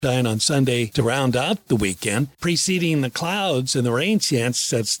sunshine on Sunday to round out the weekend, preceding the clouds and the rain chance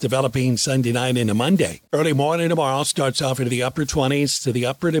that's developing Sunday night into Monday. Early morning tomorrow starts off into the upper 20s to the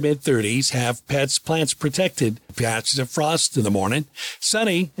upper to mid-30s. Have pets, plants protected. Patches of frost in the morning.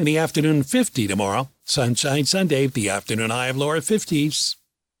 Sunny in the afternoon, 50 tomorrow. Sunshine Sunday, the afternoon high of lower 50s.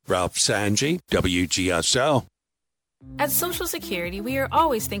 Ralph Sanji, WGSO. At Social Security, we are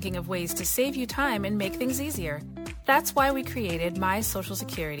always thinking of ways to save you time and make things easier. That's why we created My Social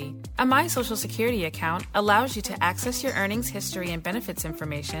Security. A My Social Security account allows you to access your earnings history and benefits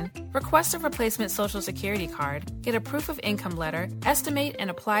information, request a replacement Social Security card, get a proof of income letter, estimate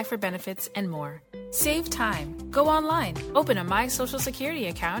and apply for benefits, and more. Save time. Go online. Open a My Social Security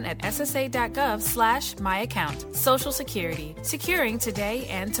account at ssa.gov/myaccount. Social Security. Securing today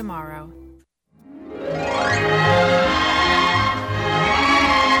and tomorrow.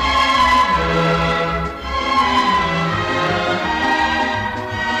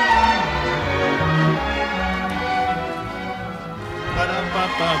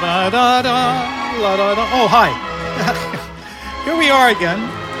 Oh, hi. Here we are again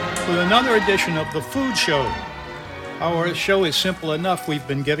with another edition of The Food Show. Our show is simple enough. We've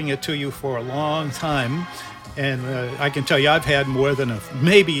been giving it to you for a long time. And I can tell you I've had more than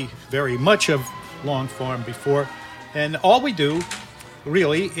maybe very much of long form before. And all we do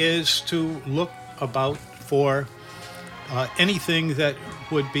really is to look about for anything that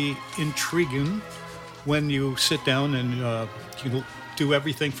would be intriguing when you sit down and you do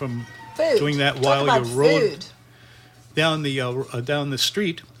everything from food. Doing that while you rode down the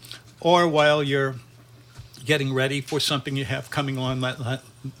street, or while you're getting ready for something you have coming on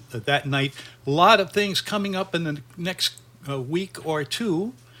that night. A lot of things coming up in the next week or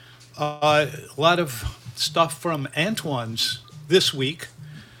two. A lot of stuff from Antoine's this week,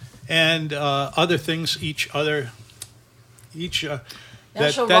 and other things.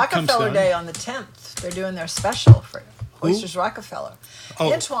 National Rockefeller Day on the 10th. They're doing their special for Oysters Rockefeller.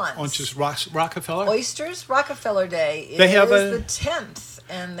 Oh, Antoine's. Oysters Rockefeller? Oysters Rockefeller Day is the 10th,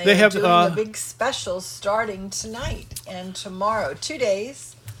 and they are doing the big specials starting tonight and tomorrow. 2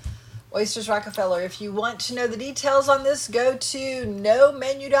 days. Oysters Rockefeller. If you want to know the details on this, go to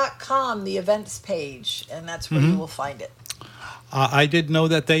nomenu.com, the events page, and that's where you will find it. I did know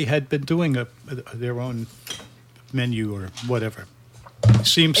that they had been doing their own menu or whatever.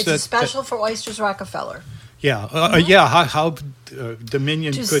 It's a special for Oysters Rockefeller. Yeah, How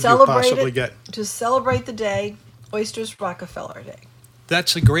Dominion could you possibly get? To celebrate the day, Oysters Rockefeller Day.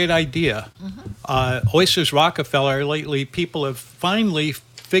 That's a great idea. Oysters Rockefeller, lately, people have finally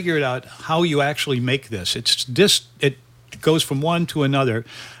figured out how you actually make this. It goes from one to another.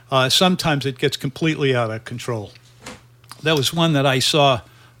 Sometimes it gets completely out of control. That was one that I saw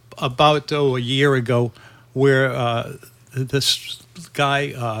about a year ago, where this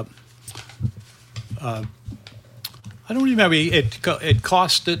guy. I don't remember. It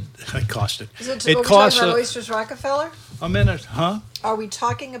costed. Is it? Are we talking about Oysters Rockefeller? A minute, huh? Are we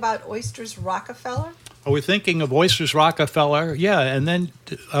talking about Oysters Rockefeller? Are we thinking of Oysters Rockefeller? Yeah, and then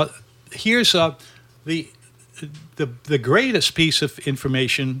here's the greatest piece of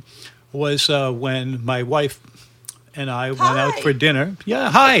information was when my wife and I went out for dinner.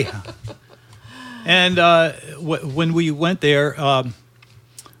 Yeah, hi. And when we went there,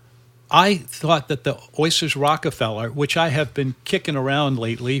 I thought that the Oysters Rockefeller, which I have been kicking around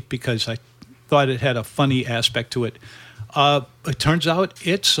lately because I thought it had a funny aspect to it, it turns out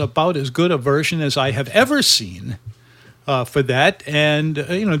it's about as good a version as I have ever seen for that. And,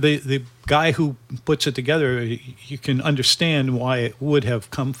 the guy who puts it together, you can understand why it would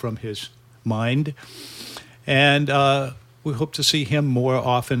have come from his mind. And we hope to see him more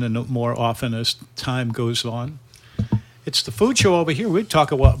often and more often as time goes on. It's the food show over here. We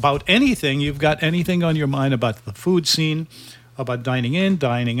talk about anything. You've got anything on your mind about the food scene, about dining in,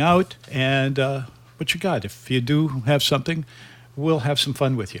 dining out, and what you got. If you do have something, we'll have some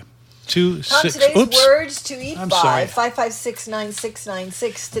fun with you. Today's words to eat by,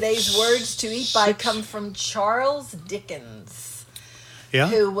 556-9696. Today's words to eat by come from Charles Dickens,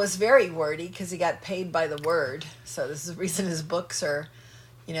 who was very wordy because he got paid by the word. So this is the reason his books are,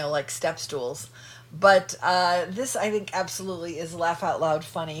 like step stools. But this, I think, absolutely is laugh out loud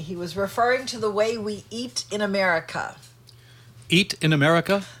funny. He was referring to the way we eat in America. Eat in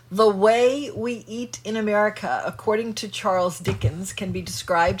America? The way we eat in America, according to Charles Dickens, can be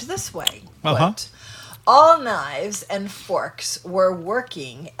described this way. Quote, all knives and forks were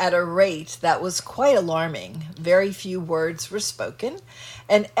working at a rate that was quite alarming. Very few words were spoken,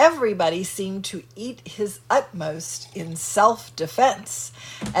 and everybody seemed to eat his utmost in self-defense,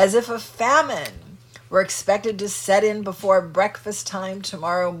 as if a famine were expected to set in before breakfast time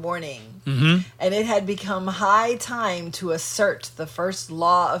tomorrow morning. Mm-hmm. And it had become high time to assert the first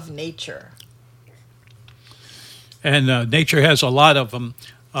law of nature. And nature has a lot of them.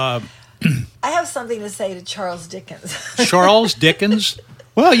 I have something to say to Charles Dickens. Charles Dickens?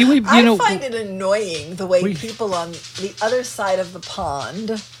 Well, I find it annoying the way people on the other side of the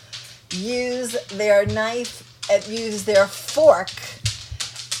pond use their knife and use their fork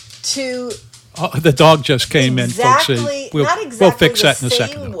to... Oh, the dog just came in, folks. We'll fix that in a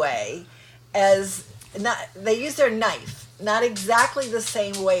second. Same way as... they use their knife, not exactly the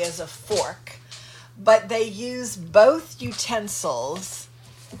same way as a fork, but they use both utensils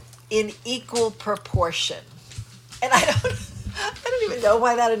in equal proportion. And I don't even know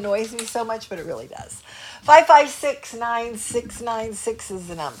why that annoys me so much, but it really does. 5569696 is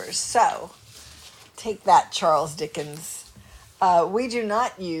the number. So, take that, Charles Dickens. We do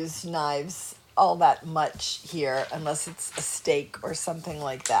not use knives all that much here, unless it's a steak or something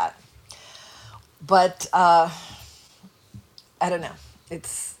like that. But I don't know.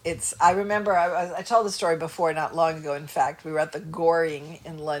 I remember I told the story before, not long ago. In fact, we were at the Goring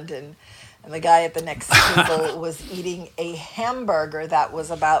in London, and the guy at the next table was eating a hamburger that was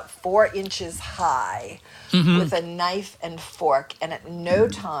about 4 inches high with a knife and fork, and at no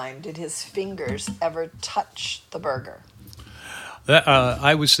time did his fingers ever touch the burger.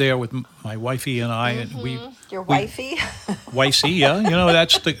 I was there with my wifey and I, and Your wifey? Wifey, yeah.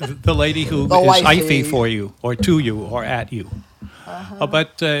 That's the lady who is wifey for you, or to you, or at you.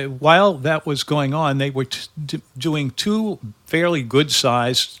 But while that was going on, they were doing 2 fairly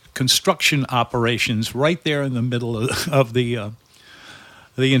good-sized construction operations right there in the middle of the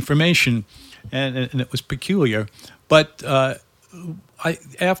information, and it was peculiar. But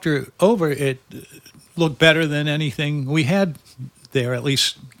it looked better than anything we had there, at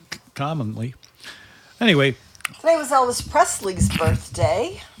least commonly. Anyway. Today was Elvis Presley's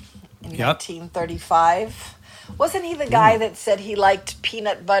birthday in 1935. Wasn't he the guy that said he liked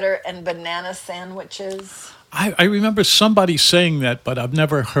peanut butter and banana sandwiches? I remember somebody saying that, but I've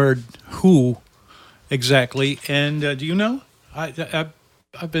never heard who exactly. And do you know? I've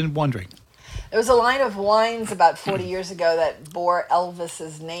been wondering. There was a line of wines about 40 years ago that bore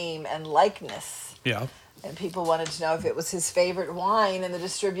Elvis's name and likeness. Yeah. And people wanted to know if it was his favorite wine, and the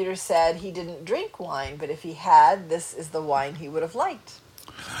distributor said he didn't drink wine, but if he had, this is the wine he would have liked.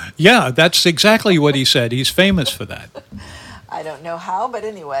 Yeah, that's exactly what he said. He's famous for that. I don't know how, but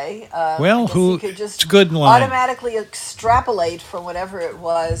anyway. You could just it's a good line. Automatically extrapolate from whatever it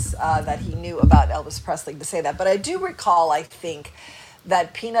was that he knew about Elvis Presley to say that. But I do recall, I think,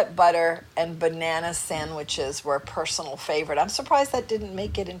 that peanut butter and banana sandwiches were a personal favorite. I'm surprised that didn't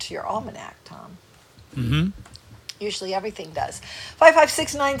make it into your almanac, Tom. Mm-hmm. Usually everything does.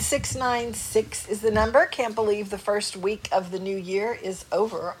 5569696 is the number. Can't believe the first week of the new year is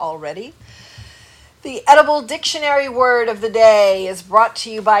over already. The edible dictionary word of the day is brought to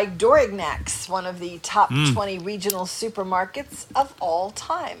you by Dorignax, one of the top 20 regional supermarkets of all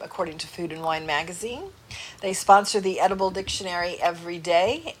time, according to Food and Wine magazine. They sponsor the edible dictionary every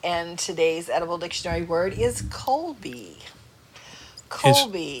day, and today's edible dictionary word is Colby.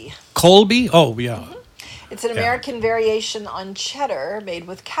 Colby. Colby? Oh, yeah. Mm-hmm. It's an American variation on cheddar made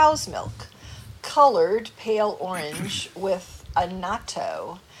with cow's milk, colored pale orange with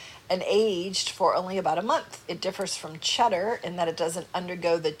annatto, and aged for only about a month. It differs from cheddar in that it doesn't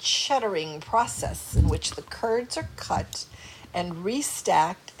undergo the cheddaring process, in which the curds are cut and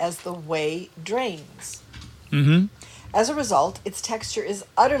restacked as the whey drains. Mm-hmm. As a result, its texture is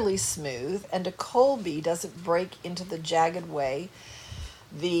utterly smooth, and a Colby doesn't break into the jagged way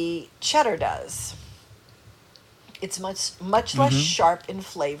the cheddar does. It's much less sharp in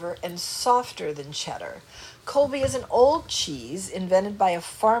flavor and softer than cheddar. Colby is an old cheese invented by a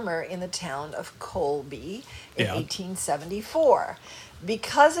farmer in the town of Colby in 1874.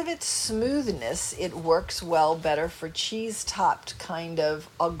 Because of its smoothness, it works better for cheese-topped kind of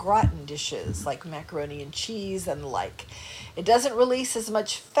au gratin dishes like macaroni and cheese and the like. It doesn't release as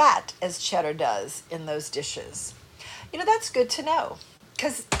much fat as cheddar does in those dishes. That's good to know.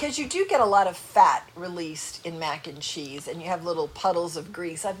 Because you do get a lot of fat released in mac and cheese, and you have little puddles of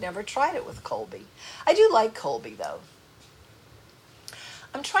grease. I've never tried it with Colby. I do like Colby, though.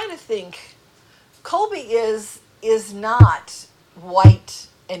 I'm trying to think. Colby is not white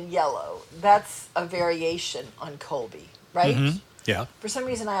and yellow. That's a variation on Colby, right? Mm-hmm. Yeah. For some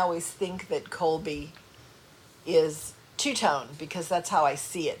reason, I always think that Colby is two-tone, because that's how I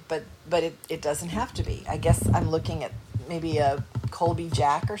see it. But it doesn't have to be. I guess I'm looking at maybe a Colby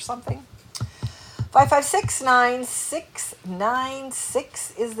Jack or something.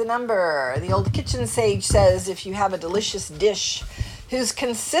 556-9696 is the number. The old kitchen sage says if you have a delicious dish whose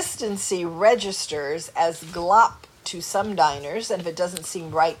consistency registers as glop to some diners, and if it doesn't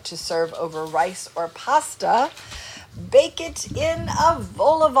seem right to serve over rice or pasta, bake it in a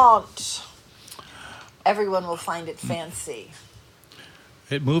vol au vent. Everyone will find it fancy.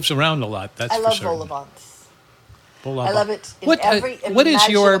 It moves around a lot, that's for certain. I love vol au vents. I love it in every what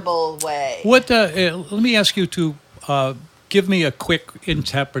imaginable way. Let me ask you to give me a quick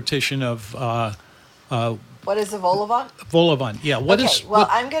interpretation of what is a vol au vent? Vol au vent, yeah.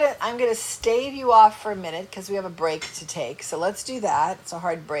 I'm gonna stave you off for a minute because we have a break to take. So let's do that. It's a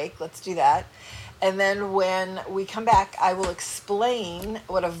hard break. Let's do that. And then when we come back, I will explain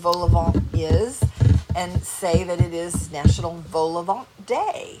what a vol au vent is and say that it is National Vol au Vent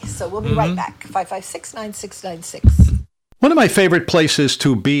Day. So we'll be right back. 556-9696. One of my favorite places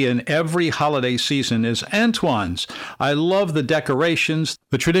to be in every holiday season is Antoine's. I love the decorations,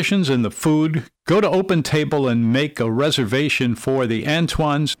 the traditions, and the food. Go to Open Table and make a reservation for the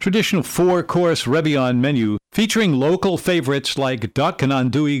Antoine's traditional 4-course Réveillon menu featuring local favorites like duck and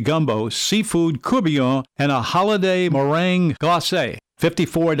andouille gumbo, seafood courtbouillon, and a holiday meringue glacé.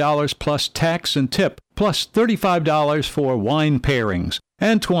 $54 plus tax and tip, plus $35 for wine pairings.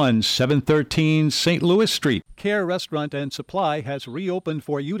 Antoine's, 713 St. Louis Street. Care Restaurant and Supply has reopened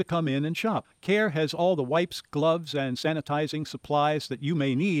for you to come in and shop. Care has all the wipes, gloves, and sanitizing supplies that you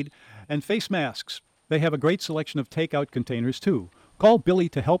may need, and face masks. They have a great selection of takeout containers, too. Call Billy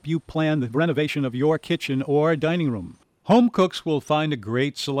to help you plan the renovation of your kitchen or dining room. Home cooks will find a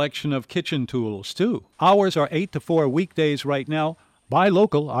great selection of kitchen tools, too. Hours are 8 to 4 weekdays right now. Buy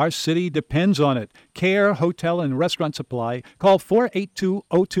local. Our city depends on it. Care Hotel and Restaurant Supply. Call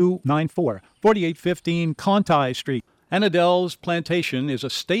 482-0294, 4815 Conti Street. Annadele's Plantation is a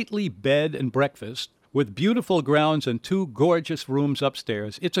stately bed and breakfast with beautiful grounds and 2 gorgeous rooms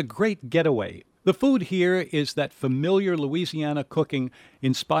upstairs. It's a great getaway. The food here is that familiar Louisiana cooking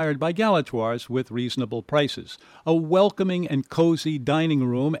inspired by Galatoire's with reasonable prices. A welcoming and cozy dining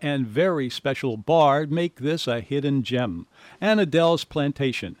room and very special bar make this a hidden gem. Annadele's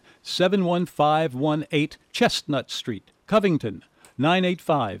Plantation, 71518 Chestnut Street, Covington,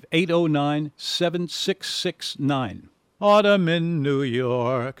 985-809-7669. Autumn in New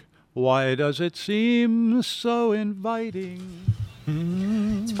York, why does it seem so inviting?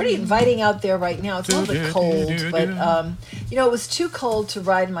 It's pretty inviting out there right now. It's a little bit cold, but it was too cold to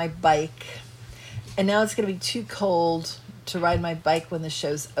ride my bike, and now it's going to be too cold to ride my bike when the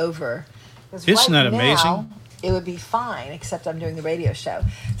show's over. Isn't that amazing? It would be fine, except I'm doing the radio show.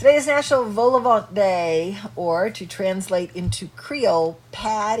 Today is National Vol au Vent Day, or to translate into Creole,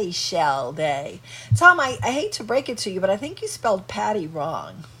 Patty Shell Day. Tom, I hate to break it to you, but I think you spelled patty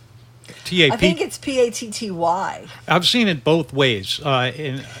wrong. T-A-P. I think it's P-A-T-T-Y. I've seen it both ways.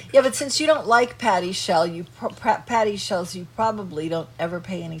 Yeah, but since you don't like patty shells, you probably don't ever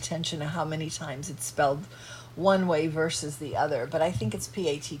pay any attention to how many times it's spelled one way versus the other. But I think it's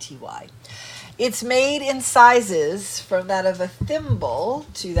P-A-T-T-Y. It's made in sizes from that of a thimble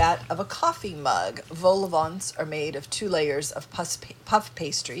to that of a coffee mug. Vol au vents are made of 2 layers of puff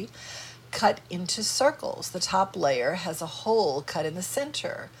pastry cut into circles. The top layer has a hole cut in the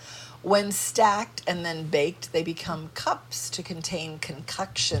center. When stacked and then baked, they become cups to contain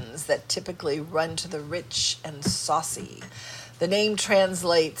concoctions that typically run to the rich and saucy. The name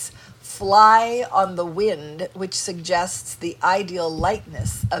translates fly on the wind, which suggests the ideal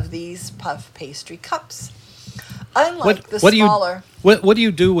lightness of these puff pastry cups. Unlike the smaller... What do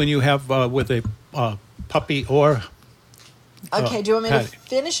you do when you have with a puppy or... Okay, do you want me to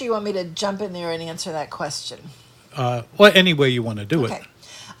finish or you want me to jump in there and answer that question? Any way you want to do it.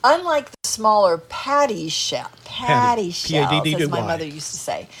 Unlike the smaller patty shells, as my mother used to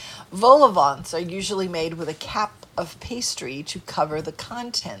say, vol au vents are usually made with a cap of pastry to cover the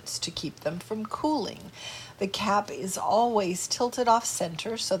contents to keep them from cooling. The cap is always tilted off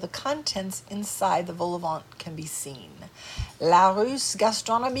center so the contents inside the vol au vent can be seen. Larousse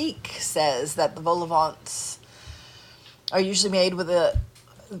Gastronomique says that the vol au vents are usually made with a...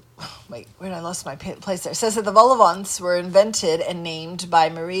 Wait, where did I lost my place there? It says that the vol au vents were invented and named by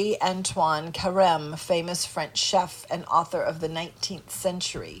Marie-Antoine Carême, famous French chef and author of the 19th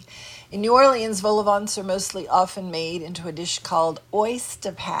century. In New Orleans, vol au vents are often made into a dish called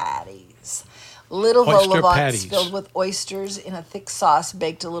oyster patties. Little vol au vents filled with oysters in a thick sauce,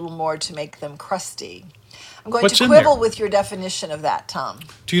 baked a little more to make them crusty. I'm going to quibble with your definition of that, Tom.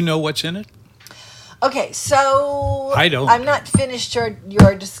 Do you know what's in it? Okay, so I don't. I'm not finished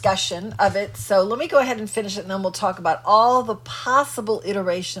your discussion of it, so let me go ahead and finish it, and then we'll talk about all the possible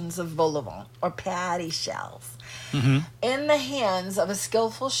iterations of vol au vent, or patty shells. Mm-hmm. In the hands of a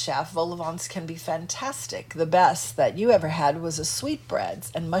skillful chef, vol au vents can be fantastic. The best that you ever had was a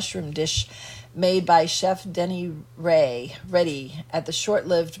sweetbreads and mushroom dish made by Chef Denny Reddy at the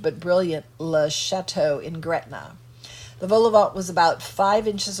short-lived but brilliant Le Chateau in Gretna. The vol au vent was about 5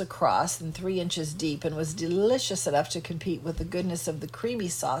 inches across and 3 inches deep and was delicious enough to compete with the goodness of the creamy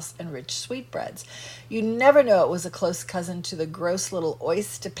sauce and rich sweetbreads. You never know it was a close cousin to the gross little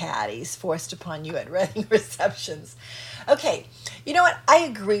oyster patties forced upon you at wedding receptions. Okay, you know what? I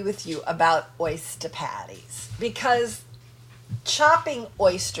agree with you about oyster patties because chopping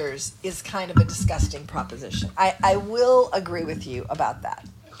oysters is kind of a disgusting proposition. I will agree with you about that.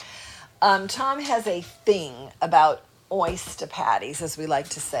 Tom has a thing about oyster patties, as we like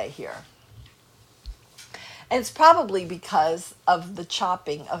to say here. And it's probably because of the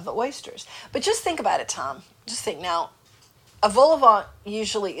chopping of the oysters. But just think about it, Tom. Just think now, a vol au vent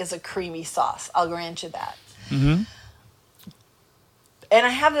usually is a creamy sauce. I'll grant you that. Mm-hmm. And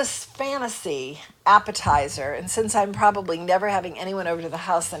I have this fantasy appetizer, and since I'm probably never having anyone over to the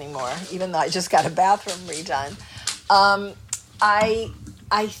house anymore, even though I just got a bathroom redone,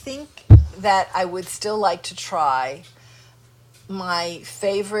 I think that I would still like to try my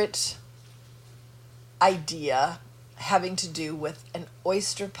favorite idea having to do with an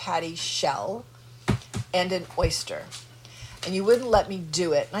oyster patty shell and an oyster. And you wouldn't let me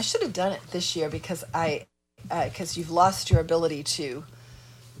do it. And I should have done it this year because you've lost your ability to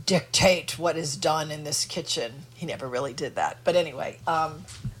dictate what is done in this kitchen. He never really did that. But anyway, I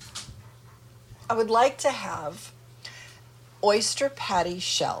would like to have oyster patty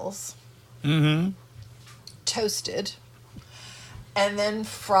shells, toasted, and then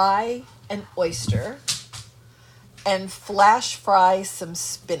fry an oyster and flash fry some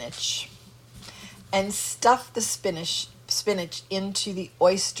spinach and stuff the spinach into the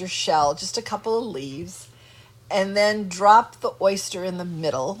oyster shell, just a couple of leaves, and then drop the oyster in the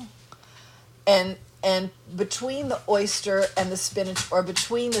middle, and between the oyster and the spinach, or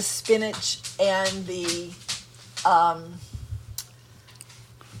between the spinach and the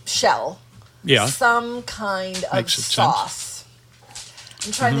shell, some kind of sauce. Sense.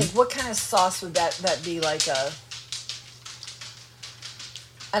 I'm trying to think, what kind of sauce would that be? Like I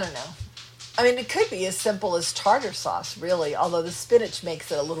don't know. I mean, it could be as simple as tartar sauce, really, although the spinach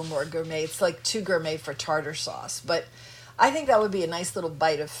makes it a little more gourmet. It's like too gourmet for tartar sauce, but I think that would be a nice little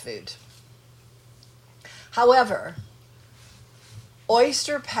bite of food. However,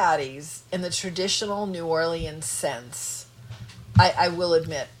 oyster patties in the traditional New Orleans sense, I will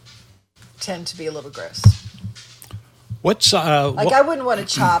admit, tend to be a little gross. What's I wouldn't want to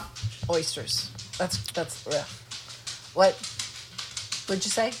chop oysters. That's what? What'd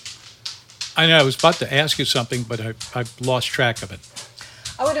you say? I know I was about to ask you something, but I've lost track of it.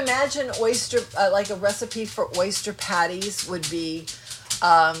 I would imagine oyster, like a recipe for oyster patties would be.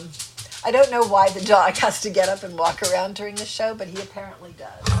 I don't know why the dog has to get up and walk around during the show, but he apparently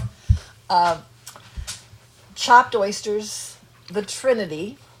does. Chopped oysters, the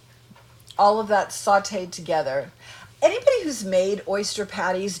Trinity, all of that sautéed together. Anybody who's made oyster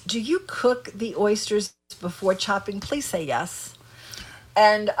patties, do you cook the oysters before chopping? Please say yes.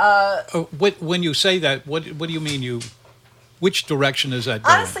 And when you say that, what do you mean? Which direction is that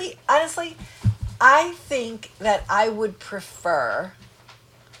going? Honestly, I think that I would prefer,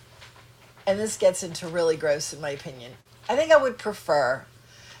 and this gets into really gross in my opinion. I think I would prefer,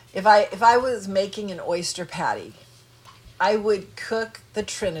 if I was making an oyster patty, I would cook the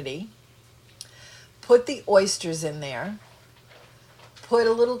Trinity, put the oysters in there, put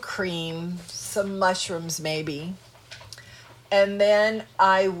a little cream, some mushrooms maybe, and then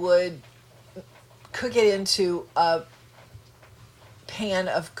I would cook it into a pan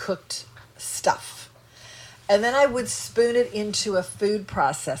of cooked stuff. And then I would spoon it into a food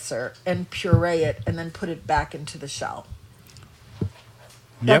processor and puree it and then put it back into the shell.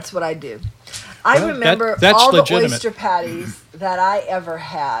 That's what I do. I remember all legitimate. The oyster patties that I ever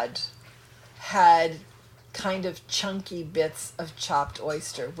had kind of chunky bits of chopped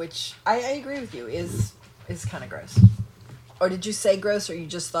oyster, which I agree with you is kind of gross. Or did you say gross, or you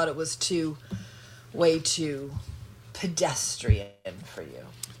just thought it was way too pedestrian for you?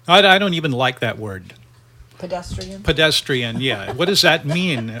 I don't even like that word. Pedestrian? Pedestrian, yeah. What does that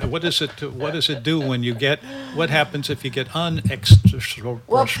mean? What does it do when you get, what happens if you get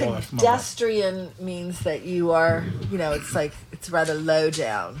Well, pedestrian means that you are, it's like, it's rather low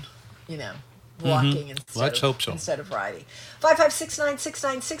down, walking instead of riding.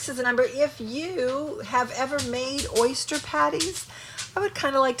 5569696 is the number. If you have ever made oyster patties, I would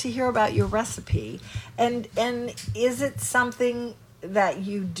kind of like to hear about your recipe. And is it something that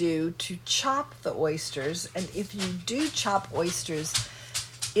you do to chop the oysters? And if you do chop oysters,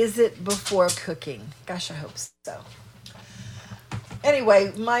 is it before cooking? Gosh, I hope so.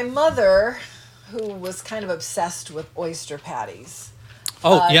 Anyway, my mother, who was kind of obsessed with oyster patties,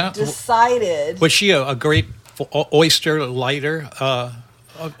 decided... Was she a great oyster lighter?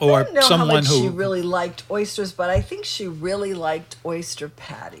 Or I don't know someone how much who she really liked oysters, but I think she really liked oyster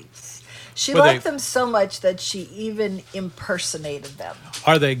patties. She liked them so much that she even impersonated them.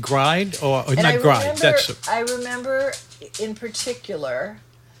 Are they gried or not gried? I remember in particular,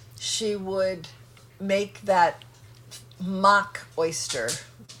 she would make that mock oyster.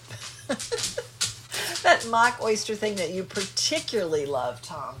 That mock oyster thing that you particularly love,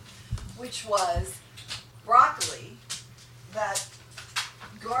 Tom, which was broccoli, that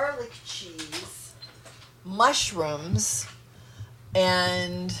garlic cheese, mushrooms,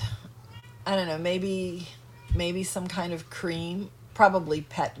 and I don't know, maybe some kind of cream, probably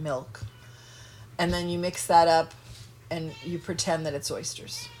pet milk. And then you mix that up and you pretend that it's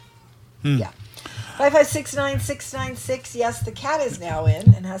oysters. Yeah. 5569696. Yes, the cat is now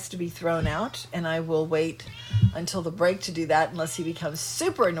in and has to be thrown out, and I will wait until the break to do that unless he becomes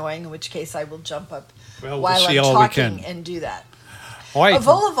super annoying, in which case I will jump up while I'm talking and do that. Right. A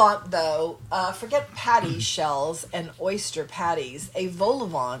vol au vent, though, forget patty shells and oyster patties. A vol au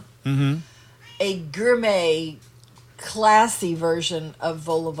vent, a gourmet, classy version of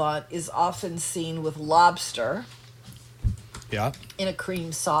vol au vent is often seen with lobster in a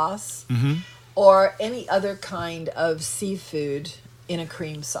cream sauce or any other kind of seafood in a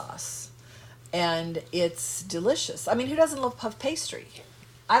cream sauce. And it's delicious. I mean, who doesn't love puff pastry?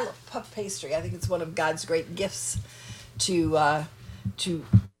 I love puff pastry. I think it's one of God's great gifts to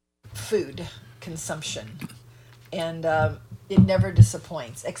food consumption, and it never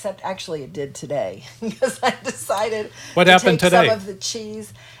disappoints. Except actually, it did today because I decided what happened take today? Some of the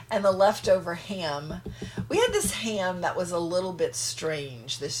cheese and the leftover ham. We had this ham that was a little bit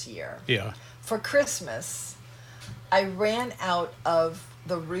strange this year. Yeah. For Christmas, I ran out of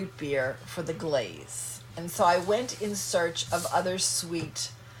the root beer for the glaze, and so I went in search of other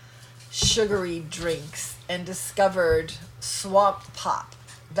sweet, sugary drinks and discovered Swamp Pop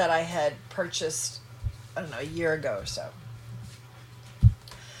that I had purchased, I don't know, a year ago or so.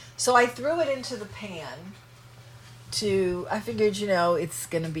 So I threw it into the pan I figured, it's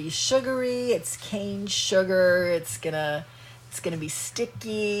going to be sugary, it's cane sugar, it's going to be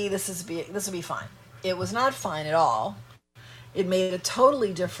sticky, this will be fine. It was not fine at all. It made a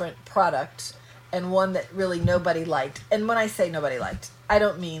totally different product, and one that really nobody liked. And when I say nobody liked, I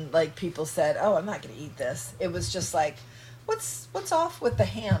don't mean like people said, oh, I'm not going to eat this. It was just like, what's off with the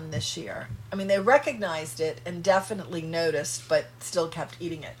ham this year? I mean, they recognized it and definitely noticed, but still kept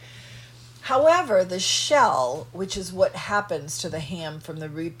eating it. However, the shell, which is what happens to the ham from the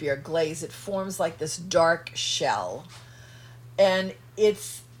root beer glaze, it forms like this dark shell. And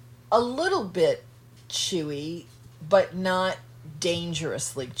it's a little bit chewy, but not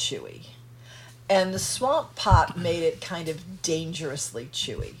dangerously chewy. And the Swamp Pop made it kind of dangerously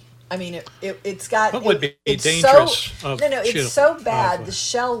chewy. I mean, it's got... What would be dangerous? It's so bad. The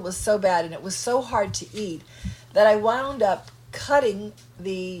shell was so bad, and it was so hard to eat that I wound up cutting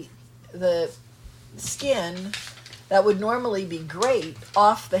the skin that would normally be great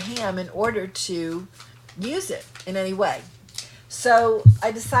off the ham in order to use it in any way. So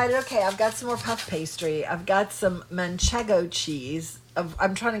I decided, okay, I've got some more puff pastry. I've got some manchego cheese.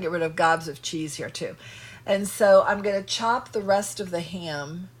 I'm trying to get rid of gobs of cheese here too. And so I'm going to chop the rest of the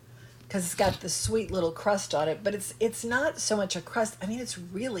ham because it's got this sweet little crust on it. But it's not so much a crust. I mean, it's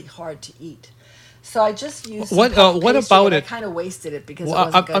really hard to eat. So I just used some puff what pastry, about and it? I kind of wasted it because it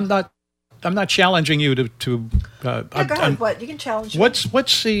wasn't good. I'm not challenging you to. Go ahead. What you can challenge?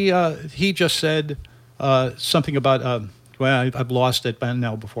 What's the? He just said something about. Well, I've lost it by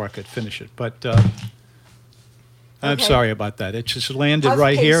now before I could finish it, but I'm sorry about that. It just landed puff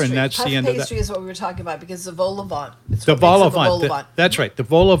right pastry. here, and that's puff the end of that. Pastry is what we were talking about because the vol au vent. The vol au vent. That's right, the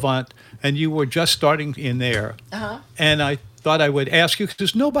vol au vent, and you were just starting in there, and I thought I would ask you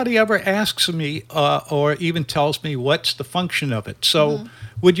because nobody ever asks me or even tells me what's the function of it. So,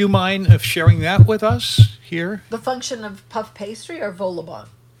 would you mind sharing that with us here? The function of puff pastry or vol au vent?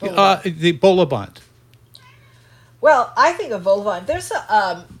 The vol au vent. Well, I think of vol au vent. There's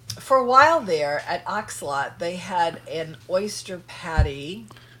a for a while there at Oxlot, they had an oyster patty,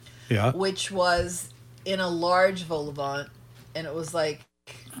 which was in a large vol au vent, and it was like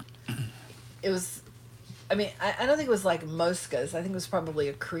I mean, I don't think it was like Mosca's. I think it was probably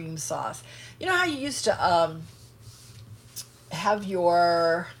a cream sauce. You know how you used to have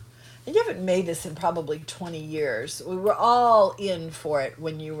your... And you haven't made this in probably 20 years. We were all in for it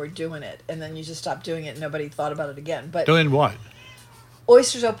when you were doing it, and then you just stopped doing it and nobody thought about it again. But doing what?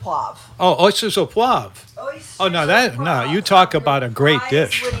 Oysters au poivre. Oh, oysters au poivre. No, you talk about a great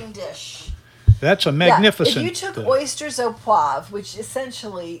dish. Prize-winning dish. That's a magnificent. If you took oysters au poivre, which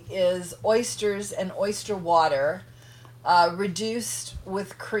essentially is oysters and oyster water reduced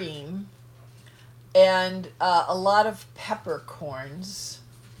with cream and a lot of peppercorns,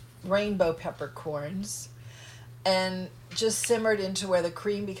 rainbow peppercorns, and just simmered into where the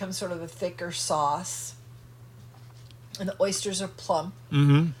cream becomes sort of a thicker sauce and the oysters are plump.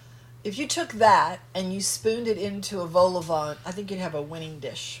 Mm-hmm. If you took that and you spooned it into a vol au vent, I think you'd have a winning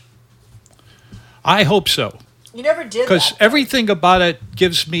dish. I hope so. You never did that. Because everything about it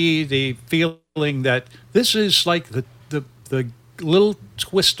gives me the feeling that this is like the little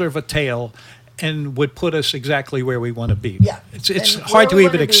twister of a tale and would put us exactly where we want to be. Yeah. It's hard to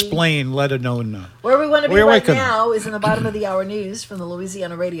even explain, let alone... Where we want to be right now is in the bottom of the hour news from the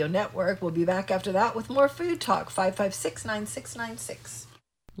Louisiana Radio Network. We'll be back after that with more food talk. 556-9696.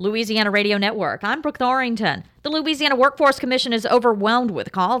 Louisiana Radio Network. I'm Brooke Norrington. The Louisiana Workforce Commission is overwhelmed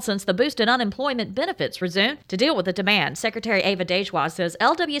with calls since the boosted unemployment benefits resumed. To deal with the demand, Secretary Ava Dejois says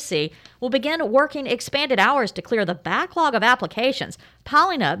LWC will begin working expanded hours to clear the backlog of applications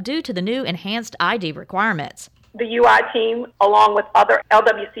piling up due to the new enhanced ID requirements. The UI team, along with other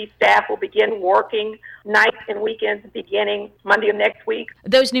LWC staff, will begin working nights and weekends beginning Monday of next week.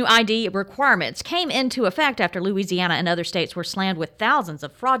 Those new ID requirements came into effect after Louisiana and other states were slammed with thousands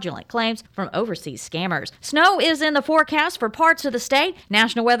of fraudulent claims from overseas scammers. Snow is in the forecast for parts of the state.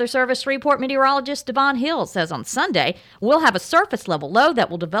 National Weather Service Report meteorologist Devon Hill says on Sunday we'll have a surface level low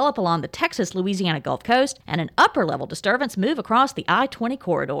that will develop along the Texas-Louisiana Gulf Coast and an upper level disturbance move across the I-20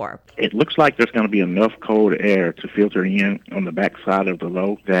 corridor. It looks like there's going to be enough cold air to filter in on the backside of the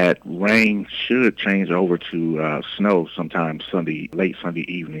low that rain should change over to snow sometime late Sunday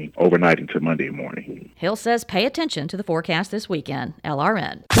evening, overnight into Monday morning. Hill says pay attention to the forecast this weekend.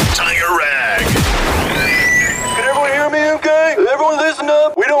 LRN. Tiger Rag. Can everyone hear me okay? Everyone listen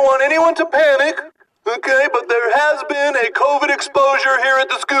up. We don't want anyone to panic. Okay, but there has been a COVID exposure here at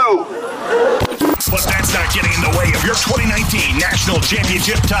the school. But that's not getting in the way of your 2019 National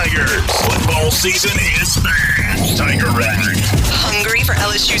Championship Tigers. Football season is back. Tiger Rag. Hungry for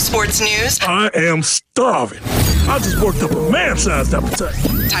LSU sports news? I am starving. I just worked up a man-sized appetite.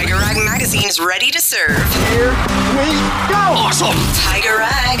 Tiger Rag magazine is ready to serve. Here we go. Awesome. Tiger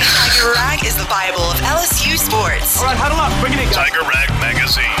Rag. Tiger Rag is the Bible of LSU sports. All right, huddle up. Bring it in. Tiger Rag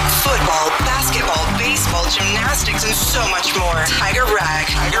magazine. Football, basketball, baseball, gymnastics, and so much more. Tiger Rag.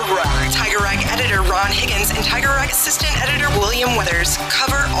 Tiger Rag. Tiger Rag editor Ron Higgins and Tiger Rag assistant editor William Weathers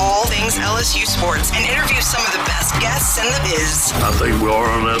cover all things LSU sports and interview some of the best guests in the biz. I think we are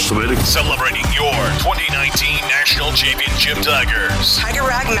underestimating. Celebrating your 2019 National Championship Tigers. Tiger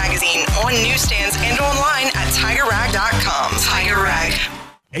Rag magazine on newsstands and online at tigerrag.com. Tiger Rag.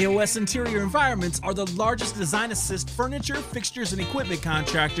 AOS Interior Environments are the largest design assist furniture, fixtures, and equipment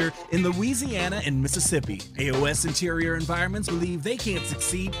contractor in Louisiana and Mississippi. AOS Interior Environments believe they can't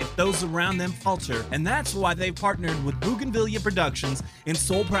succeed if those around them falter, and that's why they've partnered with Bougainvillea Productions and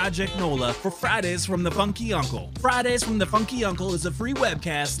Soul Project NOLA for Fridays from the Funky Uncle. Fridays from the Funky Uncle is a free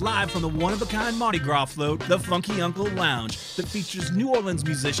webcast live from the one-of-a-kind Mardi Gras float, the Funky Uncle Lounge, that features New Orleans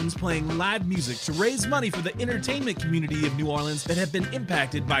musicians playing live music to raise money for the entertainment community of New Orleans that have been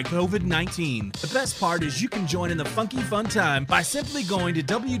impacted by COVID-19. The best part is you can join in the funky fun time by simply going to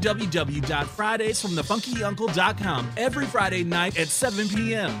www.fridaysfromthefunkyuncle.com every Friday night at 7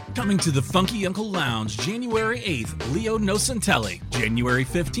 p.m. Coming to the Funky Uncle Lounge, January 8th, Leo Nocentelli, January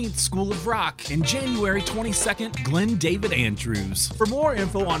 15th, School of Rock, and January 22nd, Glenn David Andrews. For more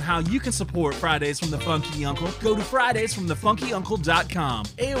info on how you can support Fridays from the Funky Uncle, go to fridaysfromthefunkyuncle.com.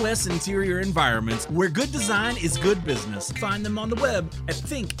 AOS Interior Environments, where good design is good business. Find them on the web at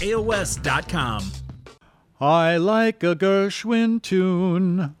thinkaos.com. I like a Gershwin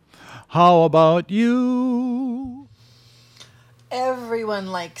tune. How about you? Everyone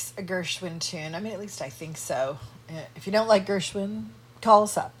likes a Gershwin tune. I mean, at least I think so. If you don't like Gershwin, call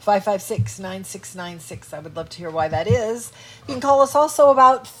us up. 556-9696. I would love to hear why that is. You can call us also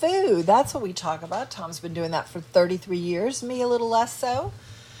about food. That's what we talk about. Tom's been doing that for 33 years. Me a little less so.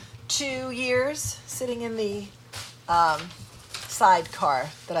 2 years sitting in the sidecar,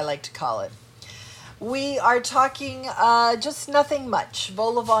 that I like to call it. We are talking just nothing much.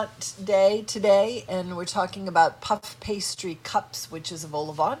 Vol au vent day today, and we're talking about puff pastry cups, which is a vol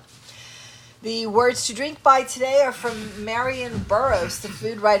au vent. The words to drink by today are from Marion Burroughs, the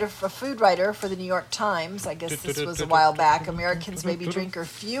food writer for the New York Times. I guess this was a while back. Americans may be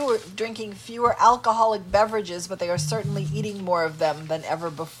drinking fewer alcoholic beverages, but they are certainly eating more of them than ever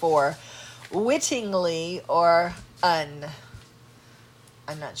before, wittingly or I'm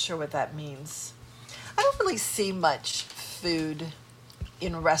not sure what that means. I don't really see much food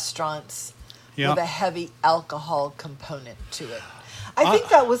in restaurants with a heavy alcohol component to it. I think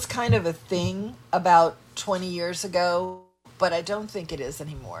that was kind of a thing about 20 years ago, but I don't think it is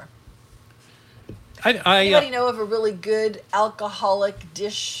anymore. Anybody know of a really good alcoholic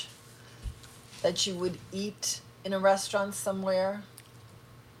dish that you would eat in a restaurant somewhere?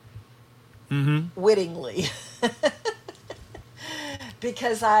 Mm-hmm. Wittingly.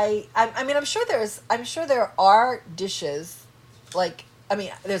 Because I mean, I'm sure there are dishes,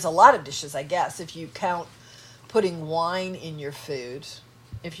 there's a lot of dishes, I guess, if you count putting wine in your food,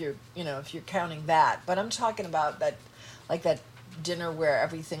 if you're counting that. But I'm talking about that dinner where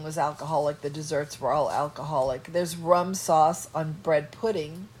everything was alcoholic, the desserts were all alcoholic. There's rum sauce on bread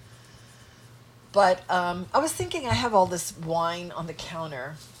pudding. But I was thinking, I have all this wine on the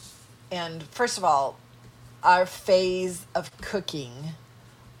counter, and first of all, our phase of cooking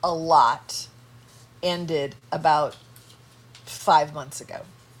a lot ended about 5 months ago,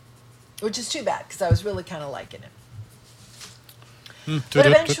 which is too bad because I was really kind of liking it. But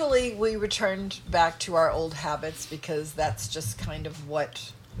eventually we returned back to our old habits because that's just kind of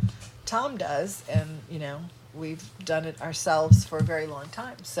what Tom does. And, we've done it ourselves for a very long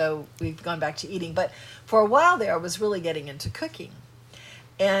time. So we've gone back to eating. But for a while there, I was really getting into cooking.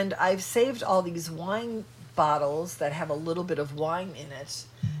 And I've saved all these wine bottles that have a little bit of wine in it.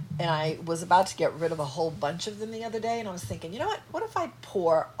 And I was about to get rid of a whole bunch of them the other day. And I was thinking, you know what if I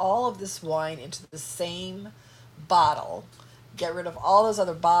pour all of this wine into the same bottle, get rid of all those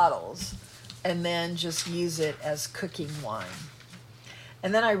other bottles, and then just use it as cooking wine?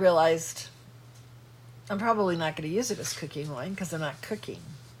 And then I realized I'm probably not going to use it as cooking wine because I'm not cooking.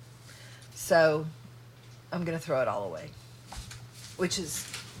 So I'm going to throw it all away, which is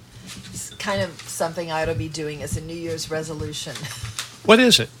kind of something I ought to be doing as a New Year's resolution. What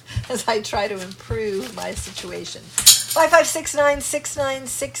is it? As I try to improve my situation.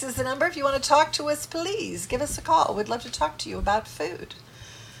 5569696 is the number. If you want to talk to us, please give us a call. We'd love to talk to you about food.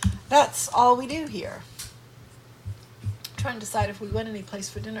 That's all we do here. I'm trying to decide if we went any place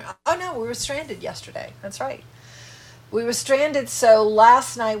for dinner. Oh no, we were stranded yesterday. That's right. We were stranded, so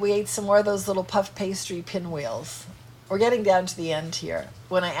last night we ate some more of those little puff pastry pinwheels. We're getting down to the end here.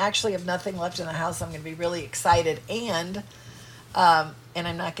 When I actually have nothing left in the house, I'm going to be really excited, and I'm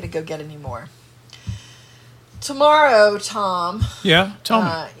not going to go get any more. Tomorrow, Tom. Yeah, tell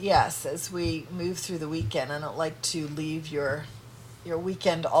me. Yes, as we move through the weekend, I don't like to leave your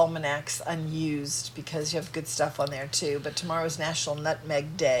weekend almanacs unused because you have good stuff on there too. But tomorrow is National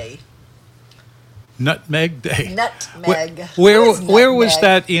Nutmeg Day. Nutmeg Day. Nutmeg. Where was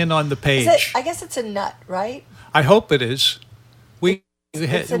that in on the page? I guess it's a nut, right? I hope it is. We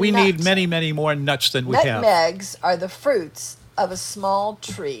need many, many more nuts than we have. Nutmegs are the fruits of a small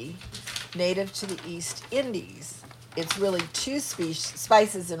tree native to the East Indies. It's really two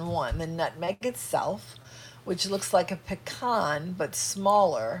spices in one. The nutmeg itself, which looks like a pecan but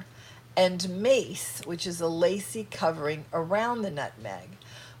smaller, and mace, which is a lacy covering around the nutmeg.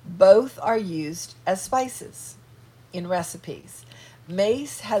 Both are used as spices in recipes.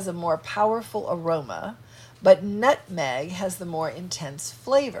 Mace has a more powerful aroma, but nutmeg has the more intense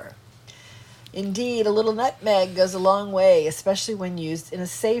flavor. Indeed, a little nutmeg goes a long way, especially when used in a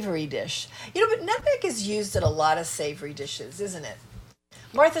savory dish. But nutmeg is used in a lot of savory dishes, isn't it?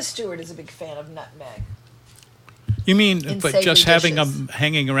 Martha Stewart is a big fan of nutmeg. You mean but just having them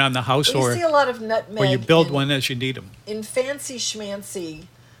hanging around the house, or you see a lot of nutmeg, or you build one as you need them? In fancy schmancy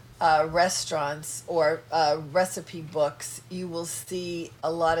restaurants or recipe books, you will see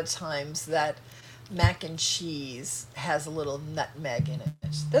a lot of times that mac and cheese has a little nutmeg in it.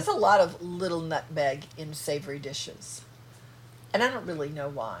 There's a lot of little nutmeg in savory dishes, and I don't really know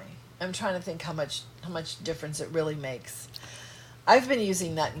why. I'm trying to think how much difference it really makes. I've been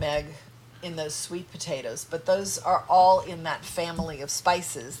using nutmeg in those sweet potatoes, but those are all in that family of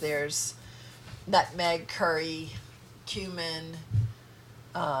spices. There's nutmeg, curry, cumin,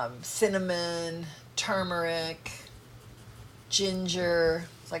 cinnamon, turmeric, ginger.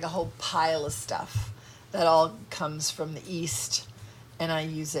 It's like a whole pile of stuff that all comes from the East, and I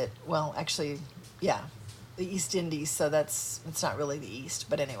use it, the East Indies, so it's not really the East,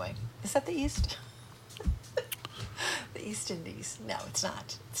 but anyway. Is that the East? The East Indies. No, it's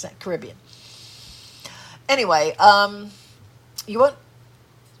not. It's not Caribbean. Anyway, you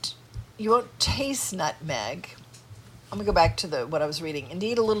You won't taste nutmeg. I'm going to go back to what I was reading.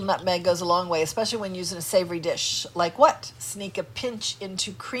 Indeed, a little nutmeg goes a long way, especially when used in a savory dish. Like what? Sneak a pinch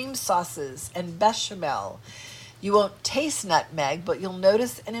into cream sauces and bechamel. You won't taste nutmeg, but you'll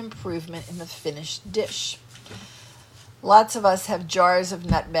notice an improvement in the finished dish. Lots of us have jars of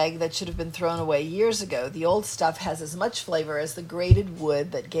nutmeg that should have been thrown away years ago. The old stuff has as much flavor as the grated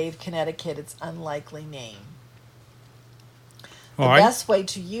wood that gave Connecticut its unlikely name. The best way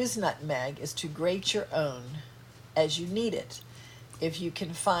to use nutmeg is to grate your own as you need it, if you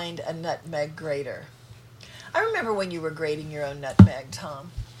can find a nutmeg grater. I remember when you were grating your own nutmeg,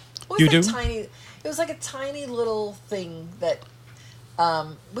 Tom. You do? It was like a tiny little thing that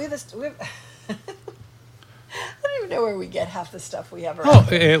we have. I don't even know where we get half the stuff we have around.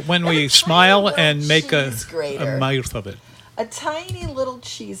 When we smile and make a mouth of it. A tiny little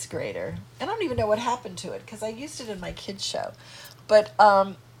cheese grater. I don't even know what happened to it because I used it in my kids' show. But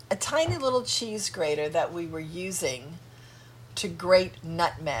a tiny little cheese grater that we were using to grate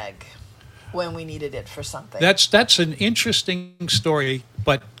nutmeg when we needed it for something. That's an interesting story,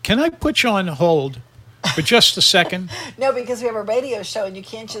 but can I put you on hold for just a second? No, because we have a radio show and you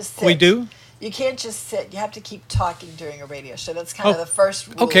can't just sit. We do? You can't just sit. You have to keep talking during a radio show. That's kind of the first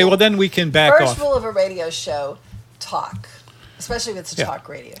rule. Okay, well then we can back off. First rule of a radio show, talk. Especially if it's a talk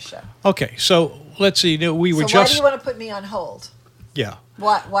radio show. Okay, so let's see. We were why do you want to put me on hold? Yeah.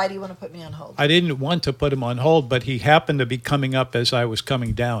 Why do you want to put me on hold? I didn't want to put him on hold, but he happened to be coming up as I was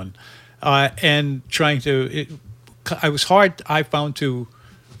coming down. And trying to... I found to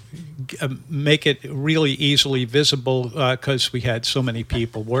make it really easily visible because we had so many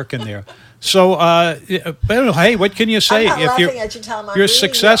people working there. So, but hey, what can you say? I'm not laughing at you, Tom. I'm you're reading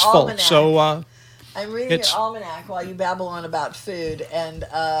successful. Your so I'm reading your almanac while you babble on about food, and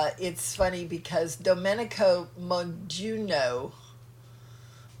it's funny because Domenico Modugno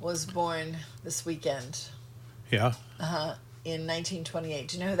was born this weekend. Yeah. In 1928.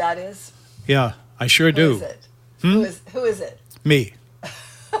 Do you know who that is? Yeah, I sure do. Who is it? Who is it? Me.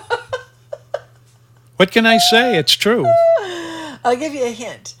 What can I say? It's true. I'll give you a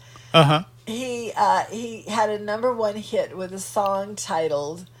hint. Uh-huh. He had a #1 hit with a song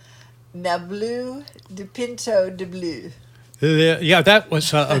titled "Na Bleu de Pinto de Bleu." Yeah, that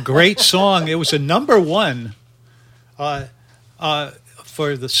was a great song. It was a #1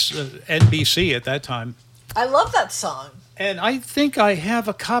 for the NBC at that time. I love that song. And I think I have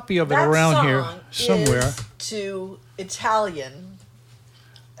a copy of it around here somewhere. Is to Italian.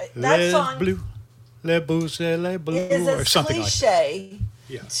 That song is as cliche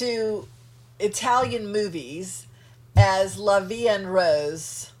to Italian movies as La Vie en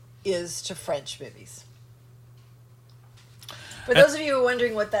Rose is to French movies. For those of you who are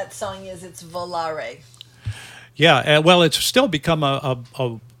wondering what that song is, it's Volare. Yeah, well, it's still become a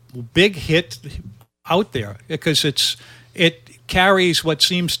big hit out there because it carries what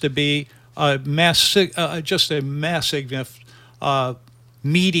seems to be just a massive,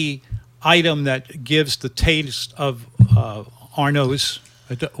 meaty item that gives the taste of Arnaud's.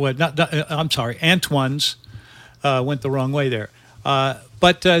 Antoine's. Went the wrong way there.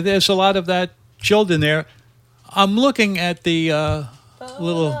 But there's a lot of that chilled in there. I'm looking at the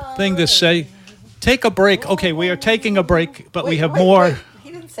little thing to say, take a break. Okay, we are taking a break, but we have more. Wait.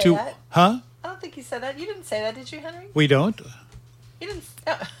 He didn't say that. Huh? I don't think he said that. You didn't say that, did you, Henry? We don't? You didn't.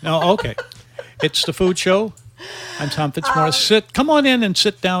 No, okay. It's the food show. I'm Tom Fitzmaurice. Come on in and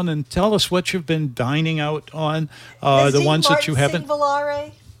sit down and tell us what you've been dining out on. The Dean ones Martin that you haven't. Sing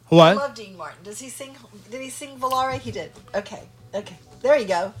Volare? What? I love Dean Martin. Does he sing? Did he sing Volare? He did. Okay. There you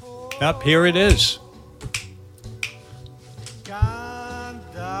go. Yep, here it is.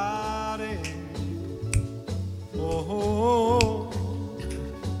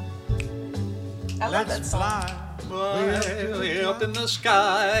 I love that song. Way up in the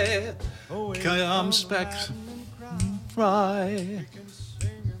sky comes back fry.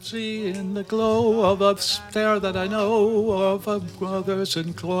 Seeing the glow of a star that I know of a brother's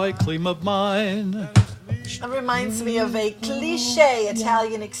and claim of mine. It reminds me of a cliche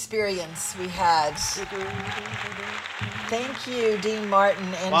Italian experience we had. Thank you, Dean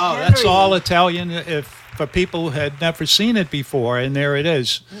Martin and wow, Henry. That's all Italian for people who had never seen it before, and there it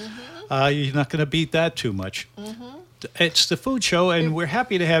is. Mm-hmm. You're not going to beat that too much. Mm-hmm. It's the food show, and we're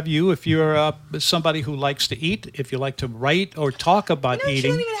happy to have you if you're somebody who likes to eat, if you like to write or talk about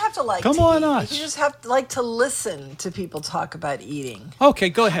eating. You don't even have to like Come to on eat. us. You just have to like to listen to people talk about eating. Okay,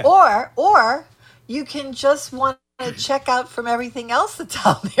 go ahead. Or you can just want to check out from everything else that's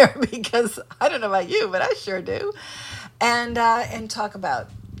out there, because I don't know about you, but I sure do. And talk about,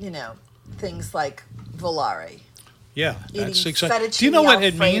 things like Volare. Yeah, that's exactly. Fettuccine Do you know what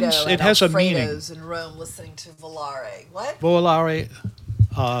it Alfredo means? at It has a meaning. Alfredo's in Rome, listening to Volare. What? Volare.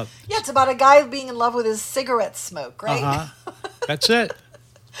 Yeah, it's about a guy being in love with his cigarette smoke, right? Uh-huh. That's it.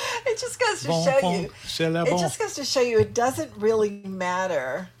 It just goes to show you. It just goes to show you it doesn't really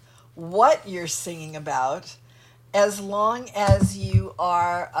matter what you're singing about, as long as you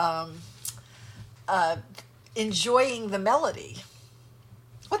are enjoying the melody.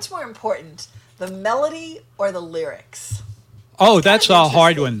 What's more important, the melody or the lyrics? Oh, that's a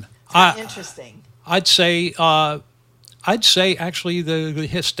hard one. Interesting. I'd say actually the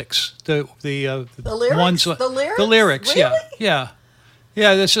histics, the lyrics, ones, the lyrics, the lyrics. Really? Yeah.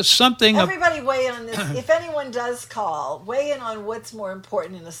 There's just something. Everybody weigh in on this. If anyone does call, weigh in on what's more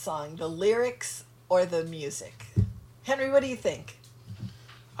important in a song, the lyrics or the music. Henry, what do you think?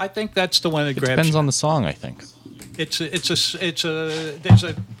 I think that's the one that grabs. Depends on the song, I think. There's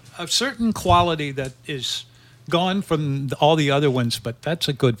a certain quality that is gone from all the other ones, but that's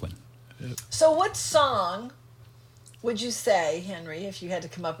a good one. So what song would you say, Henry, if you had to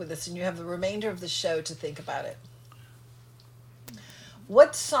come up with this and you have the remainder of the show to think about it?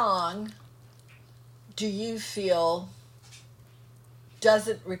 What song do you feel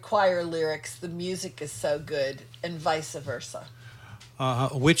doesn't require lyrics, the music is so good, and vice versa?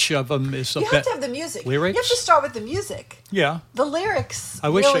 Which of them is the best? You have to have the music. Lyrics? You have to start with the music. Yeah. The lyrics I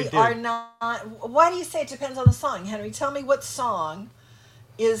wish really I did. are not... Why do you say it depends on the song, Henry? Tell me what song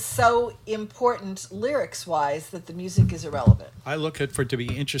is so important lyrics-wise that the music is irrelevant. I look at for it to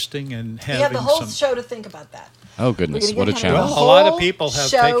be interesting and having You have the whole some... show to think about that. Oh, goodness. What a challenge. Well, a lot of people have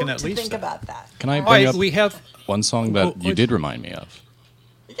taken at to least think about that. Can I bring up we have one song that you did remind me of?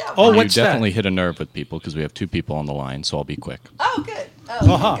 Yeah, Oh, you what's that? definitely hit a nerve with people because we have two people on the line, so I'll be quick. Oh, good.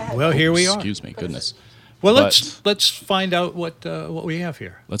 Well, here we are. Excuse me, goodness. Well, But let's find out what we have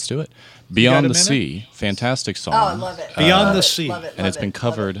here. let's do it. got Beyond a the minute? Sea, fantastic song. Oh, I love it. Beyond Love the it, Sea. love it, And it's love been it, love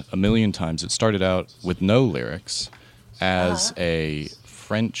covered a million times. It started out with no lyrics as a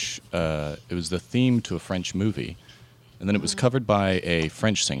French, it was the theme to a French movie. And then it was covered by a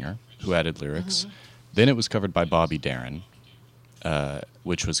French singer who added lyrics. Then it was covered by Bobby Darin,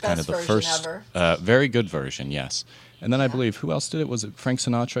 which was kind of the version first, ever. very good version, yes. And then I believe, who else did it? Was it Frank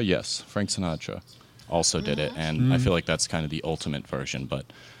Sinatra? Yes, Frank Sinatra also did it. And I feel like that's kind of the ultimate version. But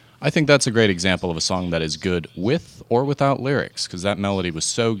I think that's a great example of a song that is good with or without lyrics, because that melody was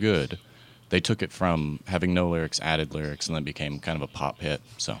so good. They took it from having no lyrics, added lyrics, and then became kind of a pop hit.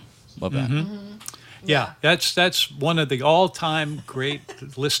 So, love that. Yeah, that's one of the all-time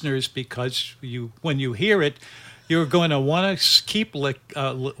great listeners because when you hear it, you're going to want to keep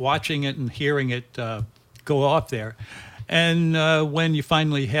watching it and hearing it go off there. And when you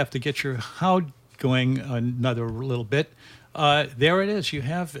finally have to get your how going another little bit, there it is. You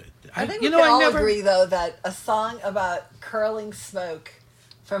have it. I think we can all agree, though, that a song about curling smoke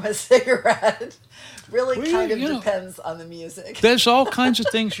from a cigarette really depends on the music. There's all kinds of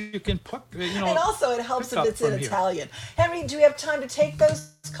things you can put, And also it helps if it's in here. Italian. Henry, do we have time to take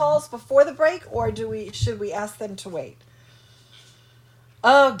those calls before the break, or should we ask them to wait?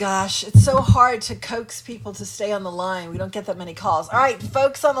 Oh, gosh, it's so hard to coax people to stay on the line. We don't get that many calls. All right,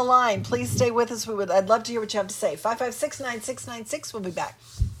 folks on the line, please stay with us. I'd love to hear what you have to say. 556-9696. We'll be back.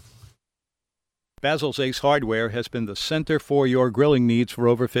 Basil's Ace Hardware has been the center for your grilling needs for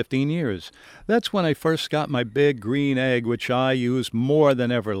over 15 years. That's when I first got my big green egg, which I use more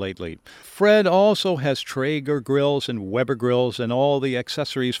than ever lately. Fred also has Traeger grills and Weber grills and all the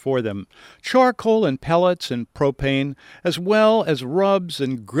accessories for them, charcoal and pellets and propane, as well as rubs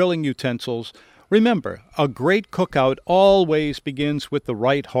and grilling utensils. Remember, a great cookout always begins with the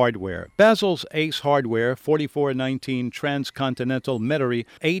right hardware. Basil's Ace Hardware, 4419 Transcontinental Metairie,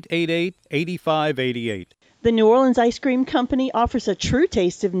 888-8588. The New Orleans Ice Cream Company offers a true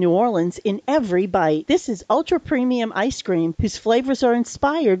taste of New Orleans in every bite. This is ultra-premium ice cream whose flavors are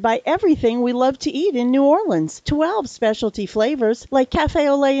inspired by everything we love to eat in New Orleans. 12 specialty flavors like cafe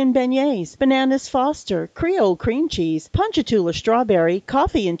au lait and beignets, bananas Foster, Creole cream cheese, Ponchatoula strawberry,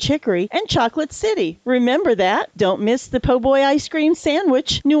 coffee and chicory, and chocolate city. Remember that? Don't miss the po' boy ice cream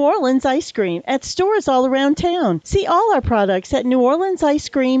sandwich, New Orleans ice cream, at stores all around town. See all our products at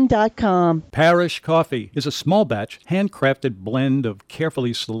neworleansicecream.com. Parish Coffee is a small batch, handcrafted blend of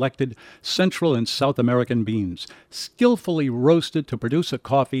carefully selected Central and South American beans, skillfully roasted to produce a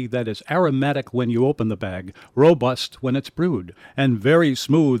coffee that is aromatic when you open the bag, robust when it's brewed, and very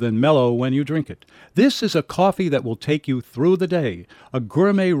smooth and mellow when you drink it. This is a coffee that will take you through the day, a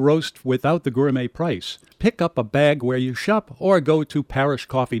gourmet roast without the gourmet price. Pick up a bag where you shop or go to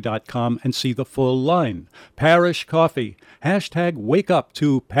parishcoffee.com and see the full line. Parish Coffee.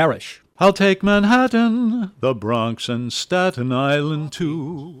 #WakeUpToParish. I'll take Manhattan, the Bronx, and Staten Island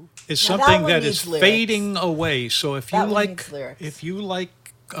too. Is Now, something that one that is needs lyrics. fading away. So if That you one like, needs lyrics. if you like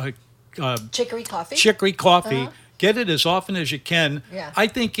Chicory coffee. chicory coffee, Uh-huh. get it as often as you can. Yeah. I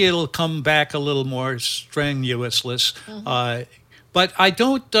think it'll come back a little more strenuously. Mm-hmm. But I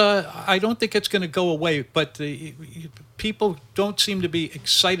don't think it's going to go away. But people don't seem to be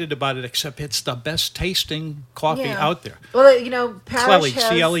excited about it, except it's the best tasting coffee Yeah. out there. Well, you know, Parish Clelly, has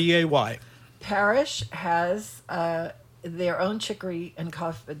Cleay. Parish has their own chicory and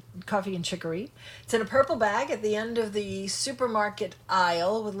coffee and chicory. It's in a purple bag at the end of the supermarket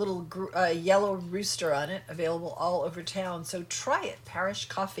aisle with a little yellow rooster on it, available all over town. So try it, Parish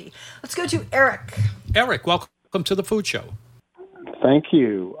Coffee. Let's go to Eric. Eric, welcome to the Food Show. Thank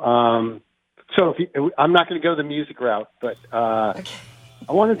you. So I'm not going to go the music route, but I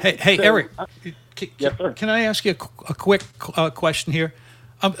wanted to... Hey, Eric, yes, sir. Can I ask you a quick question here?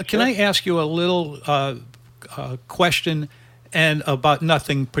 Can I ask you a little question and about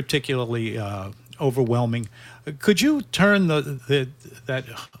nothing particularly overwhelming? Could you turn there's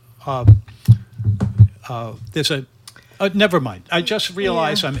a... never mind. I just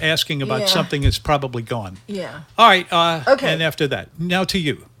realized I'm asking about something that's probably gone. Yeah. All right. Okay. And after that, now to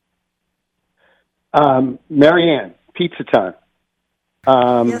you. Marianne, Pizza Time.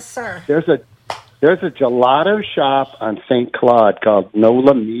 Yes, sir. There's a gelato shop on St. Claude called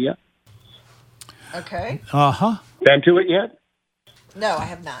Nola Mia. Okay. Uh-huh. Been to it yet? No, I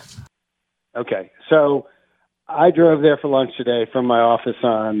have not. Okay. So I drove there for lunch today from my office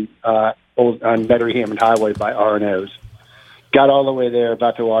on Metairie Hammond Highway by R&O's. Got all the way there,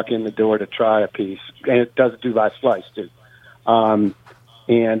 about to walk in the door to try a piece. And it does do by slice, too. And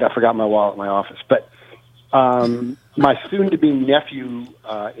I forgot my wallet in my office. But my soon-to-be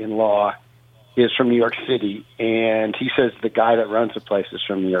nephew-in-law is from New York City, and he says the guy that runs the place is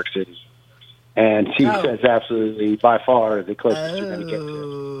from New York City. And he says absolutely, by far, the closest you're going to get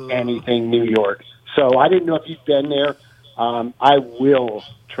to anything New York. So I didn't know if you've been there. I will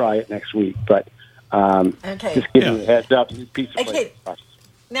try it next week, but just giving you a heads up. Pizza place.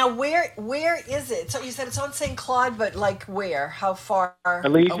 Now, where is it? So you said it's on St. Claude, but like where? How far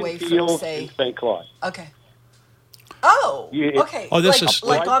Elysian away Fields from, say? in St. Claude. Okay. Oh, okay. Oh, this like, is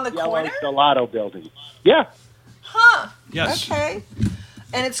like on the yellow corner? Gelato building. Yeah. Huh. Yes. Okay.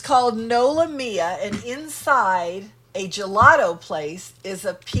 And it's called Nola Mia, and inside a gelato place is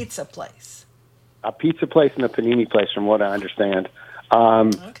a pizza place. A pizza place and a panini place, from what I understand.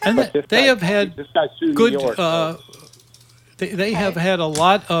 And they have had good. They have had a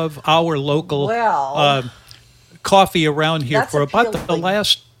lot of our local coffee around here for about the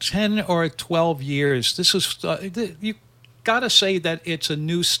last 10 or 12 years. This is you got to say that it's a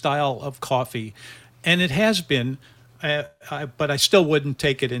new style of coffee, and it has been. But I still wouldn't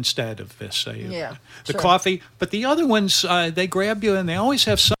take it instead of this. The coffee. But the other ones, they grab you, and they always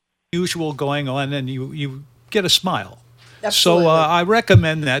have something unusual going on, and you get a smile. Absolutely. So I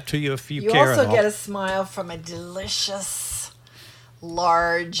recommend that to you if you care. You also get a smile from a delicious,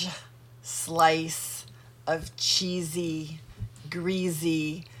 large slice of cheesy,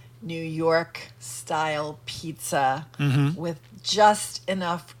 greasy New York style pizza with just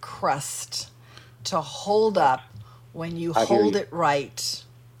enough crust to hold up when you hold it right.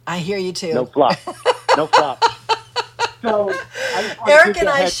 I hear you too. No flop. No flop. So, Eric and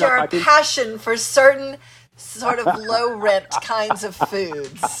I share a passion for certain sort of low rent kinds of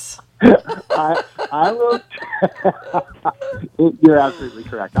foods. I will. You're absolutely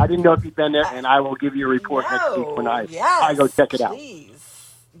correct. I didn't know if you'd been there, and I will give you a report next week when I go check it out.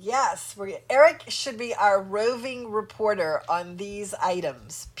 Yes, Eric should be our roving reporter on these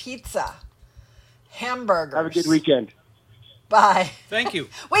items: pizza, hamburgers. Have a good weekend. Bye. Thank you.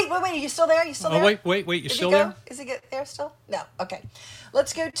 Wait. Are you still there? You still there? Wait. You still there? Is he there still? No. Okay.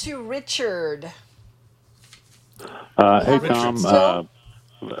 Let's go to Richard. Hey, Tom.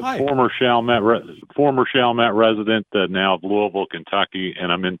 Former Chalmette resident, now of Louisville, Kentucky,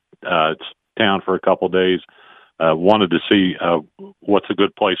 and I'm in town for a couple of days. Wanted to see what's a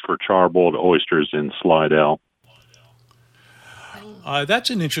good place for charboiled oysters in Slidell. That's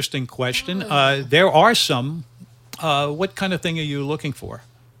an interesting question. There are some. What kind of thing are you looking for?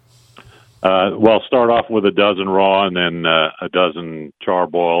 Well, start off with a dozen raw and then a dozen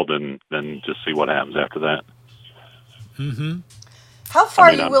charboiled, and then just see what happens after that. Mm-hmm. How far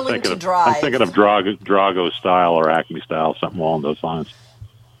are you willing to drive? I'm thinking of Drago style or Acme style, something along those lines.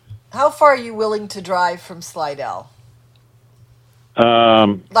 How far are you willing to drive from Slidell? Is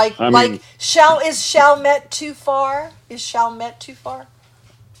Chalmette too far? Is Chalmette too far?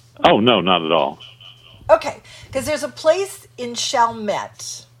 Oh, no, not at all. Okay, because there's a place in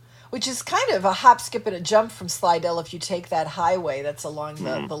Chalmette which is kind of a hop, skip, and a jump from Slidell if you take that highway that's along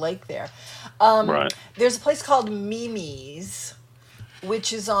the lake there. Right. There's a place called Mimi's,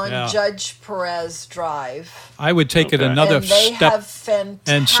 which is on Judge Perez Drive. I would take it another and they step have fantastic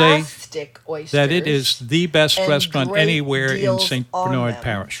and say oysters that it is the best and restaurant great anywhere in deals St. on Bernard them.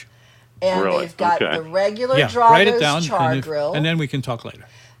 Parish. And Really? they've got Okay. the regular Write it Drago's down, char and, grill. and then we can talk later.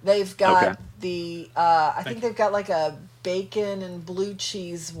 They've got Okay. the, I think they've got like a bacon and blue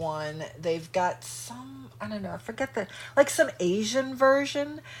cheese one. They've got some, I don't know, I forget like some Asian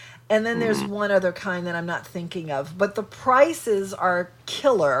version. And then there's one other kind that I'm not thinking of. But the prices are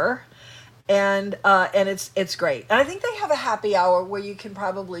killer, and it's great. And I think they have a happy hour where you can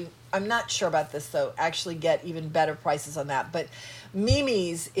probably, I'm not sure about this though, actually get even better prices on that. But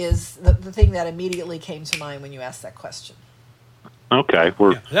Mimi's is the thing that immediately came to mind when you asked that question. Okay.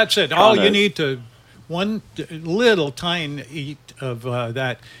 That's it. All you need to, one little tiny eat of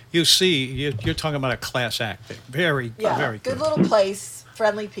that. You see, you're talking about a class act there. Very good good. little place,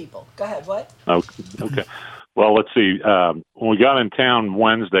 friendly people. Go ahead. What? Okay. Well, let's see. When we got in town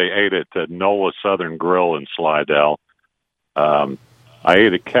Wednesday, ate at NOLA Southern Grill in Slidell. I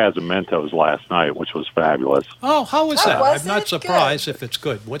ate at Casamento's last night, which was fabulous. Oh, how was that? was I'm not it? surprised if it's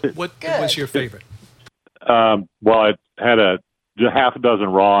good. What was your favorite? Well, it had half a dozen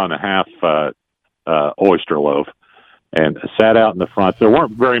raw and a half oyster loaf, and sat out in the front. There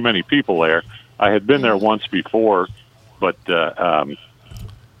weren't very many people there. I had been there once before, but going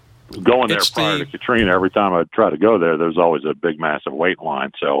there prior to Katrina, every time I try to go there, there's always a big, massive wait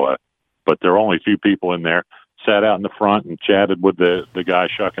line. So, but there were only a few people in there. Sat out in the front and chatted with the guy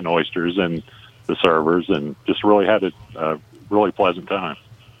shucking oysters and the servers, and just really had a really pleasant time.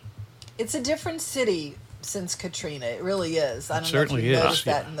 It's a different city since Katrina. It really is. I don't know if you noticed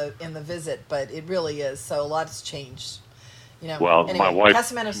that in the visit, but it really is. So a lot has changed. You know. Well, anyway,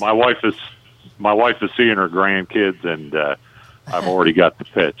 my wife is seeing her grandkids, and I've already got the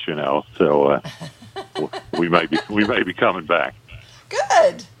pitch. You know, so we may be coming back.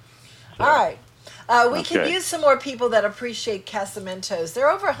 Good. So, all right. We can use some more people that appreciate Casamento's. They're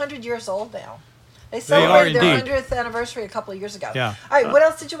over 100 years old now. They celebrated their 100th anniversary a couple of years ago. Yeah. All right. What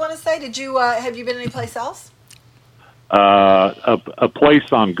else did you want to say? Did you have you been anyplace else? A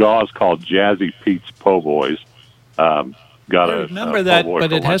place on Gauze called Jazzy Pete's Po' Boys. Remember that,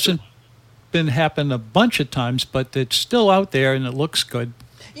 but it hasn't been happened a bunch of times. But it's still out there and it looks good.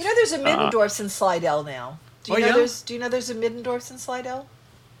 You know, there's a Middendorf's in Slidell now. Do you know there's a Middendorf's in Slidell?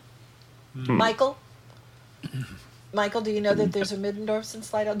 Michael, do you know that there's a Middendorf's in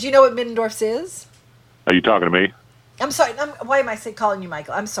Slidell? Do you know what Middendorf's is? Are you talking to me? I'm sorry. Why am I calling you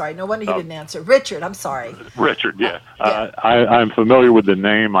Michael? I'm sorry. No wonder you didn't answer. Richard, I'm sorry. Richard, yeah. I'm familiar with the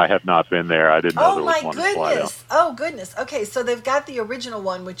name. I have not been there. I didn't know there was one in Slidell. Oh, goodness. Okay, so they've got the original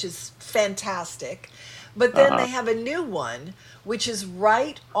one, which is fantastic. But then they have a new one, which is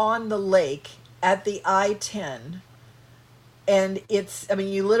right on the lake at the I-10. And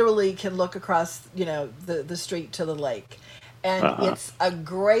you literally can look across, the street to the lake. And it's a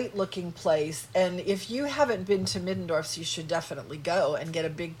great looking place. And if you haven't been to Middendorf's, you should definitely go and get a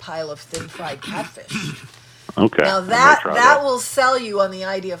big pile of thin fried catfish. Okay. Now that will sell you on the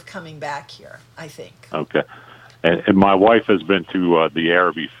idea of coming back here, I think. Okay. And my wife has been to the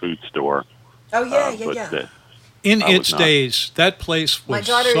Araby food store. Oh, yeah. In its days, that place was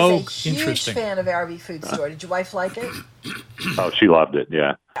so interesting. My daughter is a huge fan of Araby Food Store. Did your wife like it? Oh, she loved it,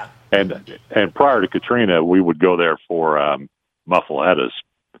 yeah. And prior to Katrina, we would go there for muffalettas,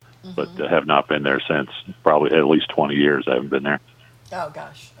 but have not been there since. Probably at least 20 years I haven't been there. Oh,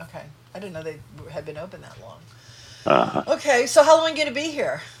 gosh. Okay. I didn't know they had been open that long. Okay, so how long are you going to be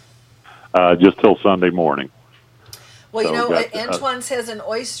here? Just till Sunday morning. Well, Antoine's has an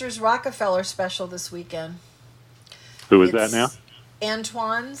Oysters Rockefeller special this weekend. Who is that now?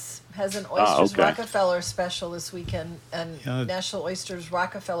 Antoine's has an Oysters Rockefeller special this weekend, and National Oysters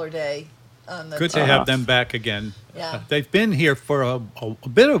Rockefeller Day. Good to have them back again. Yeah. They've been here for a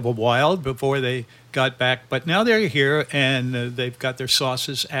bit of a while before they got back, but now they're here and they've got their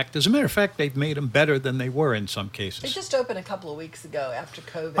sauces act. As a matter of fact, they've made them better than they were in some cases. They just opened a couple of weeks ago after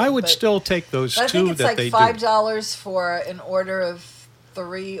COVID. I would still take those two. I think it's like $5 for an order of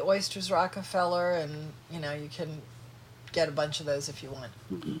 3 Oysters Rockefeller, and you can get a bunch of those if you want.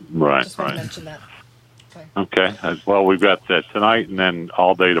 Right. Just want to mention that. Okay. Well, we've got tonight and then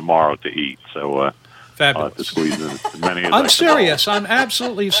all day tomorrow to eat. So fabulous. I'll have to squeeze in as many as I'm serious. I'm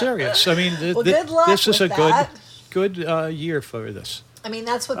absolutely serious. I mean, good luck this is with a good year for this. I mean,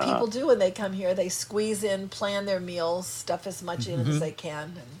 that's what people do when they come here. They squeeze in, plan their meals, stuff as much in as they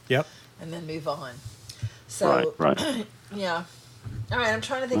can, and then move on. So, right. Yeah. All right, I'm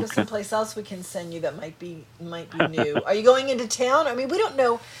trying to think of someplace else we can send you that might be new. Are you going into town? I mean, we don't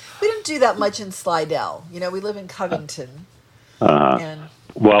know. We don't do that much in Slidell. You know, we live in Covington.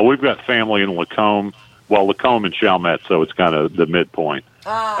 Well, we've got family in Lacombe. Well, Lacombe and Chalmette, so it's kind of the midpoint.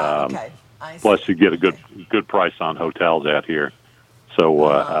 Okay. I see. Plus, you get a good price on hotels out here. So,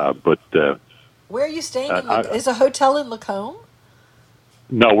 where are you staying? Is a hotel in Lacombe?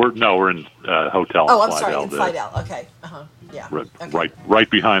 No, we're in a hotel. Oh, in I'm Slidell, sorry, in Slidell. Okay. Yeah. Right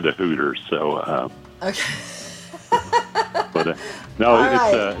behind the Hooters. So. Okay. But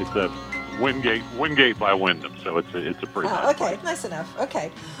it's a Wingate by Wyndham, so it's a pretty nice place. Nice enough.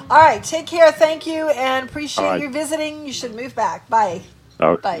 Okay. All right, take care. Thank you, and appreciate you visiting. You should move back. Bye.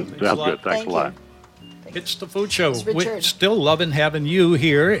 Bye. Sounds good. Thanks Thank a lot. It's the Food Show. It's We're Richard. still loving having you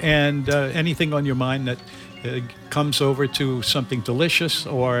here, and anything on your mind that comes over to something delicious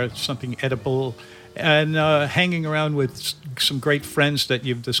or something edible, and hanging around with some great friends that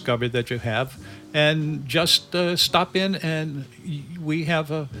you've discovered that you have, and just stop in, and we have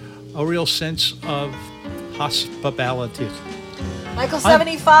a real sense of hospitality. Michael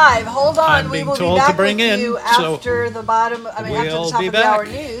 75. Hold on, I'm we being will told be to back bring with in, you so after the bottom. I mean, after the we'll top be of the hour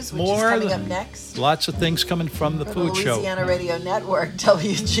back. news, which More is coming up next. Lots of things coming from the For Food the Show. Louisiana Radio Network,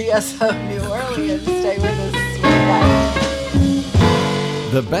 WGSO New Orleans. Stay with us. We'll be back.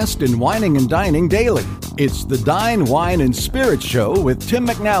 The best in whining and dining daily. It's the Dine, Wine, and Spirits Show with Tim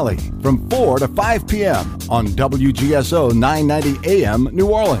McNally from 4 to 5 p.m. on WGSO 990 AM New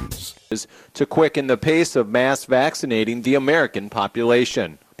Orleans. To quicken the pace of mass vaccinating the American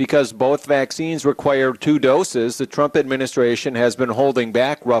population. Because both vaccines require 2 doses, the Trump administration has been holding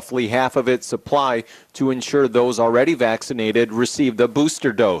back roughly half of its supply to ensure those already vaccinated receive the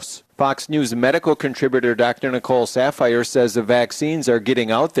booster dose. Fox News medical contributor Dr. Nicole Saphier says the vaccines are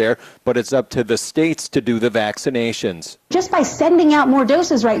getting out there, but it's up to the states to do the vaccinations. Just by sending out more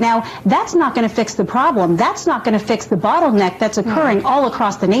doses right now, that's not going to fix the problem. That's not going to fix the bottleneck that's occurring all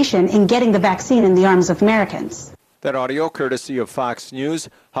across the nation in getting the vaccine in the arms of Americans. That audio courtesy of Fox News.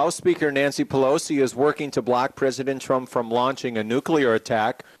 House Speaker Nancy Pelosi is working to block President Trump from launching a nuclear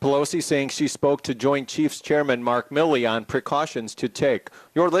attack. Pelosi saying she spoke to Joint Chiefs Chairman Mark Milley on precautions to take.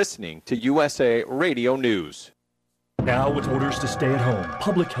 You're listening to USA Radio News. Now with orders to stay at home,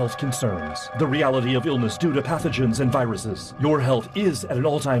 public health concerns, the reality of illness due to pathogens and viruses. Your health is at an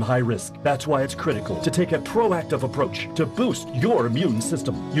all-time high risk. That's why it's critical to take a proactive approach to boost your immune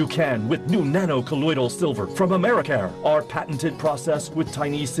system. You can with new nano-colloidal silver from Americare. Our patented process with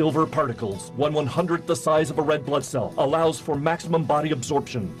tiny silver particles, 1/100th the size of a red blood cell, allows for maximum body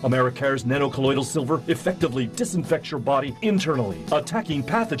absorption. Americare's nano-colloidal silver effectively disinfects your body internally, attacking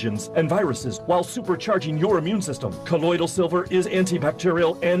pathogens and viruses while supercharging your immune system. Colloidal silver is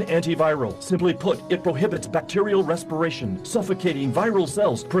antibacterial and antiviral. Simply put, it prohibits bacterial respiration, suffocating viral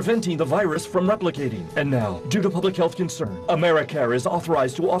cells, preventing the virus from replicating. And now, due to public health concern, Americare is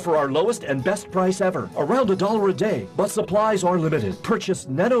authorized to offer our lowest and best price ever, around $1 a day, but supplies are limited. Purchase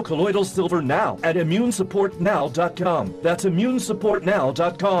nano-colloidal silver now at immunesupportnow.com. That's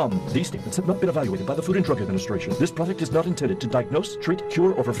immunesupportnow.com. These statements have not been evaluated by the Food and Drug Administration. This product is not intended to diagnose, treat,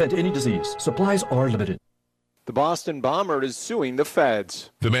 cure, or prevent any disease. Supplies are limited. The Boston bomber is suing the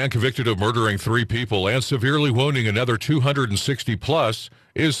feds. The man convicted of murdering 3 people and severely wounding another 260 plus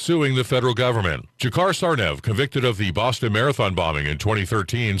is suing the federal government. Jakar Sarnev, convicted of the Boston Marathon bombing in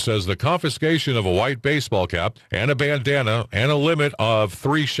 2013, says the confiscation of a white baseball cap and a bandana and a limit of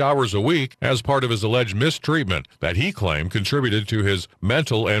 3 showers a week as part of his alleged mistreatment that he claimed contributed to his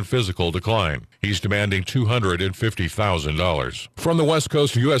mental and physical decline. He's demanding $250,000. From the West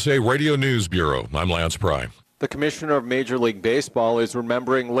Coast USA Radio News Bureau, I'm Lance Pry. The commissioner of Major League Baseball is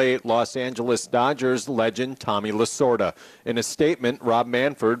remembering late Los Angeles Dodgers legend Tommy Lasorda. In a statement, Rob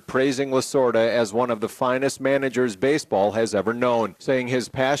Manfred praising Lasorda as one of the finest managers baseball has ever known, saying his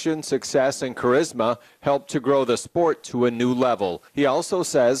passion, success, and charisma helped to grow the sport to a new level. He also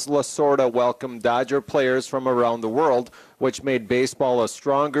says Lasorda welcomed Dodger players from around the world, which made baseball a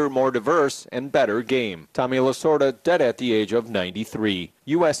stronger, more diverse, and better game. Tommy Lasorda dead at the age of 93.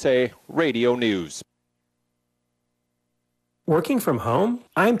 USA Radio News. Working from home?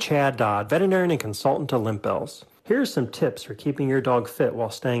 I'm Chad Dodd, veterinarian and consultant to Limp Bells. Here are some tips for keeping your dog fit while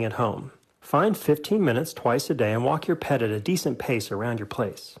staying at home. Find 15 minutes twice a day and walk your pet at a decent pace around your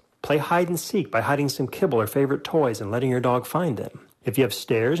place. Play hide and seek by hiding some kibble or favorite toys and letting your dog find them. If you have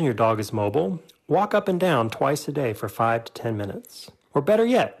stairs and your dog is mobile, walk up and down twice a day for 5 to 10 minutes. Or better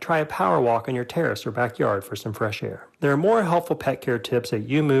yet, try a power walk on your terrace or backyard for some fresh air. There are more helpful pet care tips at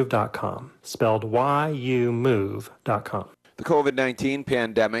youmove.com, spelled youmove.com. The COVID-19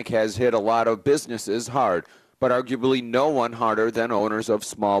 pandemic has hit a lot of businesses hard, but arguably no one harder than owners of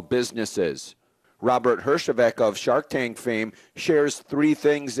small businesses. Robert Herjavec of Shark Tank fame shares 3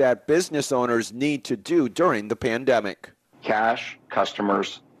 things that business owners need to do during the pandemic. Cash,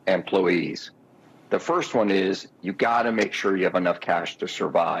 customers, employees. The first one is you got to make sure you have enough cash to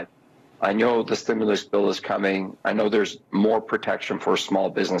survive. I know the stimulus bill is coming. I know there's more protection for small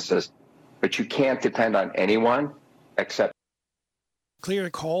businesses, but you can't depend on anyone except.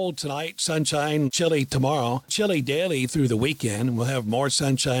 Clear cold tonight, sunshine, chilly tomorrow, chilly daily through the weekend. We'll have more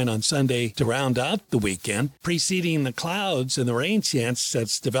sunshine on Sunday to round out the weekend. Preceding the clouds and the rain chance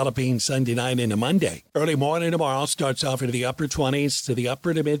that's developing Sunday night into Monday. Early morning tomorrow starts off into the upper 20s to the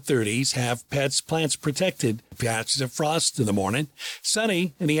upper to mid 30s. Have pets, plants protected. Patches of frost in the morning.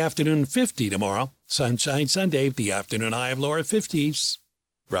 Sunny in the afternoon, 50 tomorrow. Sunshine Sunday, the afternoon high of lower 50s.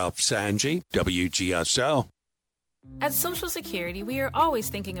 Ralph Sanji, WGSO. At Social Security, we are always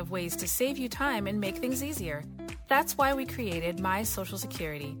thinking of ways to save you time and make things easier. That's why we created My Social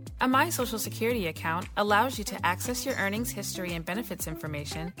Security. A My Social Security account allows you to access your earnings history and benefits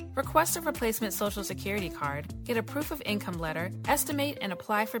information, request a replacement Social Security card, get a proof of income letter, estimate and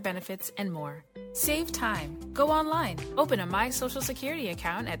apply for benefits, and more. Save time. Go online. Open a My Social Security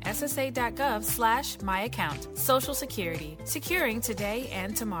account at ssa.gov/myaccount. Social Security. Securing today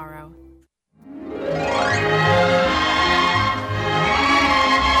and tomorrow.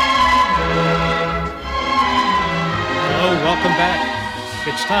 Hello, welcome back.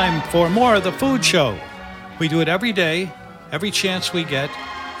 It's time for more of the Food Show. We do it every day, every chance we get.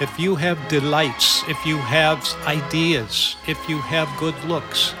 If you have delights, if you have ideas, if you have good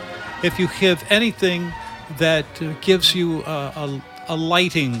looks, if you have anything that gives you a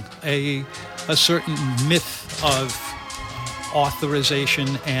lighting, a certain myth of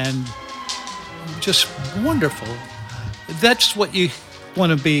authorization and just wonderful, that's what you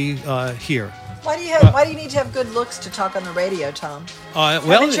want to be here. Why do you need to have good looks to talk on the radio, Tom?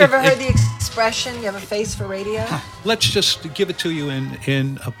 Haven't you ever heard the expression, you have a face for radio? Let's just give it to you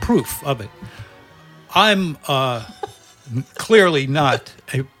in a proof of it. I'm clearly not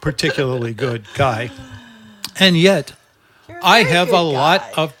a particularly good guy, and yet I have a lot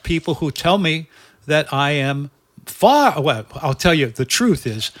of people who tell me that I am well, I'll tell you, the truth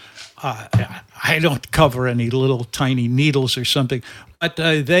is, I don't cover any little tiny needles or something, but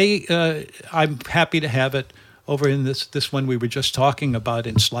I'm happy to have it over in this one we were just talking about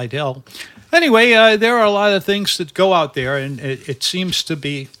in Slidell. Anyway, there are a lot of things that go out there, and it seems to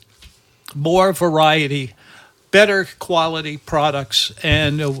be more variety, better quality products,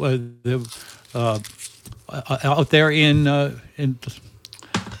 and out there in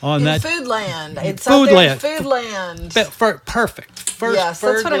Foodland. It's Foodland. out there in Foodland. Perfect. Yes,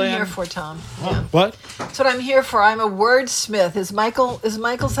 that's what I'm here for, Tom. Yeah. What? That's what I'm here for. I'm a wordsmith. Is Michael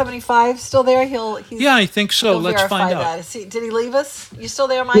 75 still there? Yeah, I think so. Let's find out. Did he leave us? You still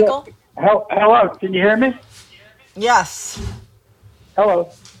there, Michael? Yeah. Hello. Can you hear me? Yes.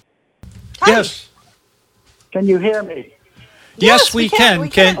 Hello. Hi. Yes. Can you hear me? Yes, we can.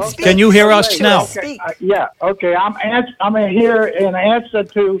 Can you hear us now? Okay. Yeah. Okay. I'm here in answer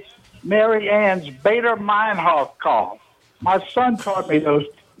to Mary Ann's Bader Meinhof call. My son taught me those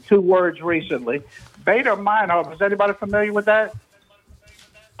 2 words recently. Bader Meinhof. Is anybody familiar with that?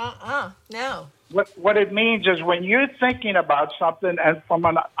 No. What it means is when you're thinking about something and from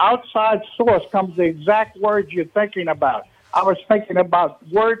an outside source comes the exact words you're thinking about. I was thinking about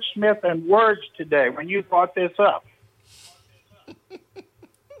wordsmith and words today when you brought this up.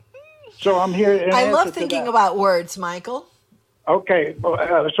 So I'm here. I love thinking about words, Michael. Okay.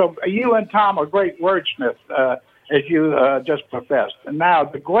 So you and Tom are great wordsmiths, as you just professed. And now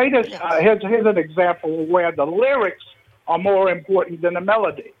the greatest, here's an example where the lyrics are more important than the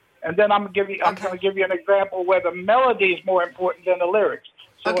melody. And then I'm going to give you an example where the melody is more important than the lyrics.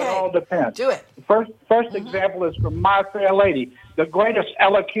 So it all depends. Do it. First example is from My Fair Lady, the greatest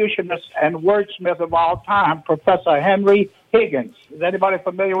elocutionist and wordsmith of all time, Professor Henry Higgins. Is anybody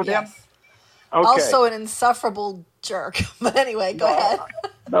familiar with him? Okay. Also an insufferable jerk. But anyway, go ahead.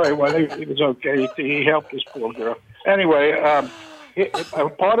 No, he was okay. He helped this poor girl. Anyway,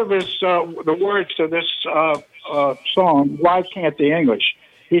 part of his the words to this song, Why Can't the English?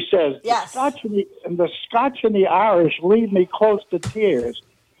 He says, yes. The Scotch and the Irish leave me close to tears.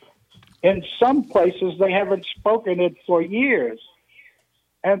 In some places, they haven't spoken it for years.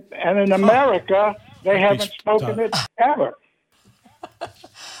 And in America, they haven't spoken it ever.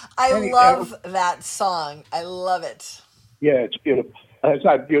 I love that song. I love it. Yeah, it's beautiful. It's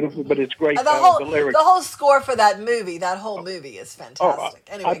not beautiful, but it's great. The whole score for that movie, is fantastic.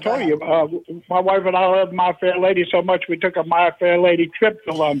 Anyway, I told you, my wife and I loved My Fair Lady so much we took a My Fair Lady trip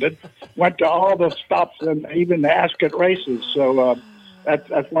to London, went to all the stops and even the Ascot races. So that's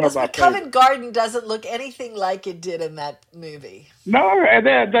one of our favorites. Covent Garden doesn't look anything like it did in that movie. No, a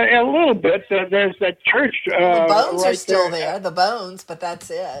little bit. There's that church. The bones are still there, the bones, but that's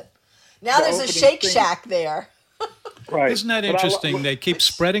it. Now there's a Shake Shack there. Right. Isn't that interesting? They keep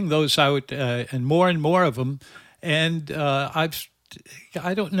spreading those out and more of them. And I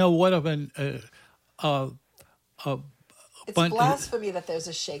don't know what of it's blasphemy that there's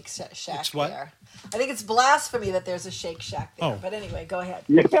a Shake Shack there. I think it's blasphemy that there's a Shake Shack there. Oh. But anyway, go ahead.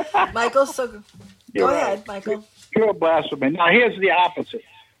 Michael, go ahead, Michael. Pure blasphemy. Now, here's the opposite,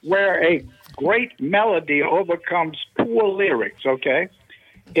 where a great melody overcomes poor lyrics, okay?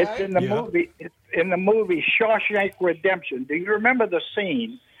 It's in the movie. It's in the movie Shawshank Redemption. Do you remember the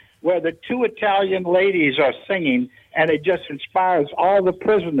scene where the two Italian ladies are singing, and it just inspires all the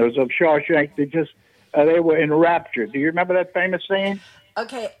prisoners of Shawshank to just they were enraptured? Do you remember that famous scene?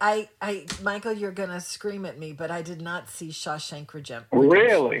 Okay, Michael, you're gonna scream at me, but I did not see Shawshank Redemption.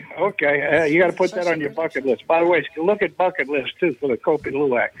 Really? Okay, you got to put that on your bucket list. By the way, look at bucket list too for the Kopi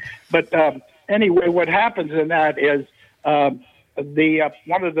Luwak. But anyway, what happens in that is.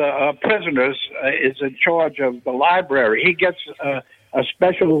 One of the prisoners is in charge of the library. He gets a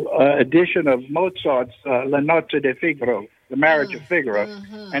special edition of Mozart's La Notte di Figaro, The Marriage of Figaro,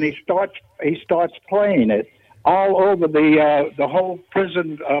 and he starts playing it all over the whole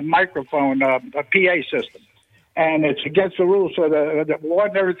prison microphone PA system, and it's against the rules. So the ward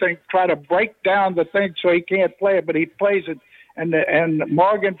and everything try to break down the thing so he can't play it, but he plays it. And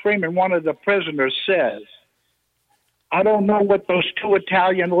Morgan Freeman, one of the prisoners, says, I don't know what those two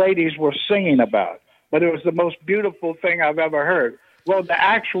Italian ladies were singing about, but it was the most beautiful thing I've ever heard. Well, the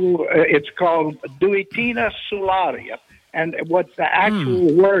actual, it's called Duettina Sularia, and what the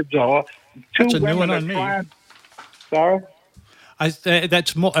actual words are, That's a new one on me. Sorry?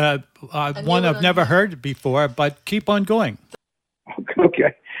 That's one I've never heard before, but keep on going.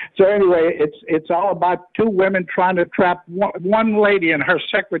 Okay. So anyway, it's all about two women trying to trap one lady and her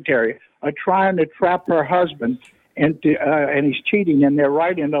secretary are trying to trap her husband. And he's cheating, and they're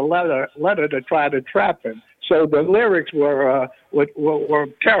writing a letter to try to trap him. So the lyrics were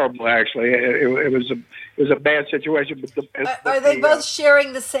terrible. Actually, it was a bad situation. But are they both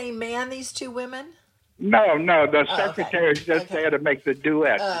sharing the same man? These two women? No. The secretary is just there to make the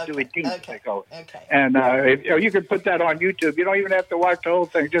duet, the duettina, they call it. Okay. And you can put that on YouTube. You don't even have to watch the whole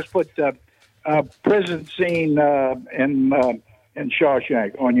thing. Just put prison scene in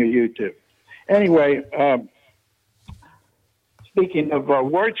Shawshank on your YouTube. Anyway. Speaking of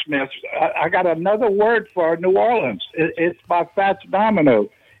wordsmiths, I got another word for New Orleans. It's by Fats Domino.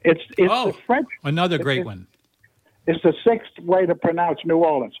 It's the French. Another great one. It's the sixth way to pronounce New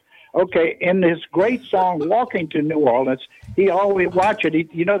Orleans. Okay, in his great song "Walking to New Orleans," he always watch it.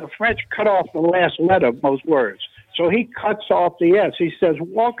 The French cut off the last letter of most words, so he cuts off the S. He says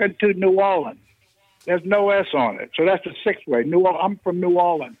 "Walking to New Orleans." There's no S on it, so that's the sixth way. I'm from New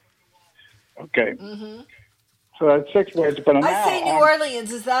Orleans. Okay. Mm-hmm. So that's 6 ways to put it. I say New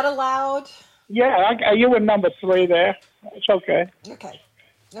Orleans. Is that allowed? Yeah, you were number 3 there. It's okay. Okay.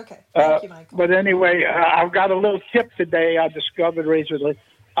 Thank you, Michael. But anyway, I've got a little tip today I discovered recently.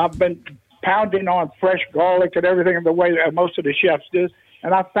 I've been pounding on fresh garlic and everything the way most of the chefs do,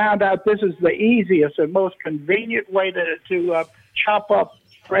 and I found out this is the easiest and most convenient way to chop up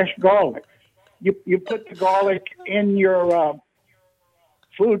fresh garlic. You put the garlic in your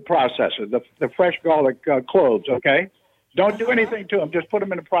food processor, the fresh garlic cloves, okay? Don't do anything to them. Just put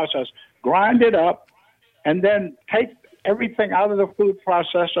them in the process. Grind it up, and then take everything out of the food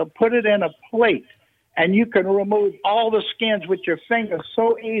processor, put it in a plate, and you can remove all the skins with your fingers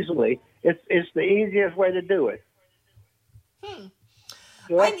so easily. It's the easiest way to do it. So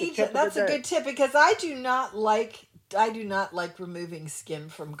that's a good tip because I do not like removing skin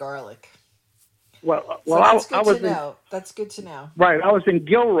from garlic. Well, that's good to know. That's good to know. Right, I was in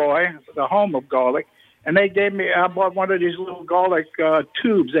Gilroy, the home of garlic, and I bought one of these little garlic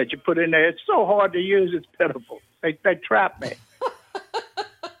tubes that you put in there. It's so hard to use, it's pitiful. They trap me.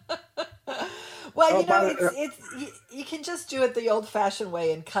 Well, you can just do it the old-fashioned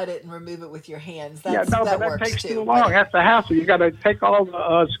way and cut it and remove it with your hands. That takes too long. That's the hassle. You got to take all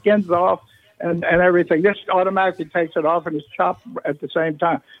the skins off and everything. This automatically takes it off and it's chopped at the same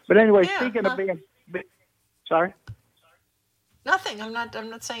time. But anyway, speaking of being, sorry. Nothing. I'm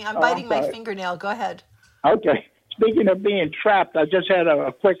not saying. I'm biting my fingernail. Go ahead. Okay. Speaking of being trapped, I just had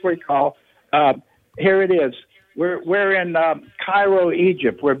a quick recall. Here it is. We're in Cairo,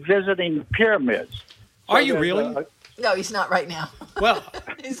 Egypt. We're visiting the pyramids. Are you really? No, he's not right now. Well,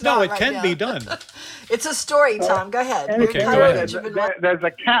 He's no, not it right can now. be done. It's a story, Tom. Go ahead. Okay, go ahead. There's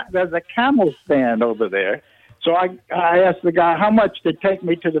a camel stand over there. So I asked the guy how much to take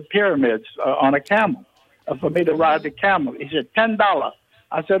me to the pyramids on a camel, for me to ride the camel. He said $10.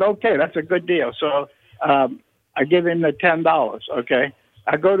 I said, okay, that's a good deal. So I give him the $10. Okay.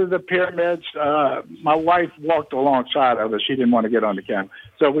 I go to the pyramids. My wife walked alongside of us. She didn't want to get on the camel.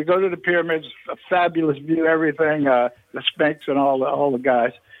 So we go to the pyramids, a fabulous view, everything, the Sphinx and all the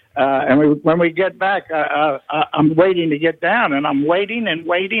guys. And when we get back, I'm waiting to get down, and I'm waiting and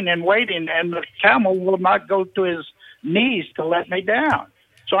waiting and waiting, and the camel will not go to his knees to let me down.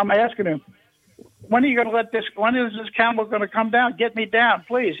 So I'm asking him, when is this camel going to come down? Get me down,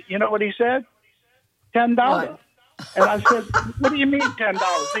 please. You know what he said? $10. What? And I said, what do you mean $10?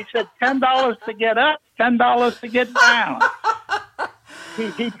 He said, $10 to get up, $10 to get down.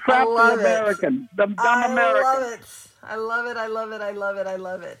 He trapped the American, the dumb American. I love it. I love it. I love it. I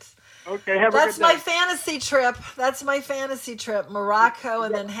love it. Okay, have a That's good day. my fantasy trip. That's my fantasy trip. Morocco,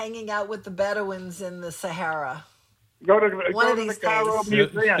 and then hanging out with the Bedouins in the Sahara. Go to these the Cairo days.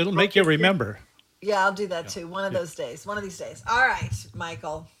 Museum. It'll make you remember. Yeah, I'll do that too. One of those days. One of these days. All right,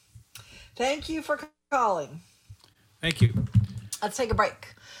 Michael. Thank you for calling. Thank you. Let's take a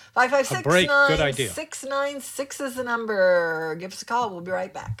break. 556 A break, good idea. 696 is the number. Give us a call. We'll be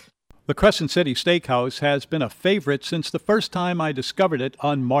right back. The Crescent City Steakhouse has been a favorite since the first time I discovered it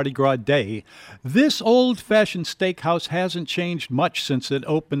on Mardi Gras Day. This old-fashioned steakhouse hasn't changed much since it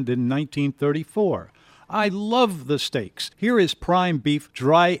opened in 1934. I love the steaks. Here is prime beef,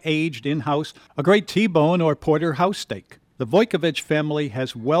 dry-aged in-house, a great T-bone or porterhouse steak. The Vojkovic family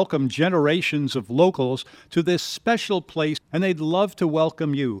has welcomed generations of locals to this special place, and they'd love to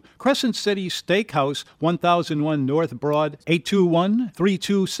welcome you. Crescent City Steakhouse, 1001 North Broad,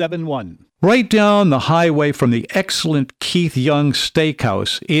 821-3271. Right down the highway from the excellent Keith Young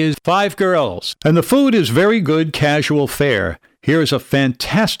Steakhouse is Five Girls, and the food is very good casual fare. Here's a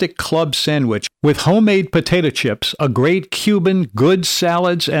fantastic club sandwich with homemade potato chips, a great Cuban, good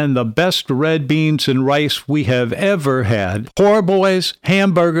salads, and the best red beans and rice we have ever had. Poor boys,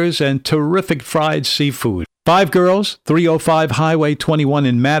 hamburgers, and terrific fried seafood. Five Girls, 305 Highway 21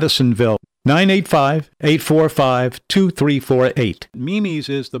 in Madisonville. 985-845-2348. Mimi's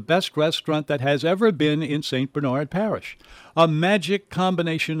is the best restaurant that has ever been in St. Bernard Parish. A magic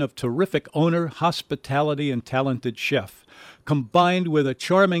combination of terrific owner, hospitality, and talented chef, combined with a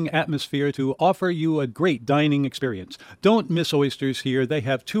charming atmosphere to offer you a great dining experience. Don't miss oysters here. They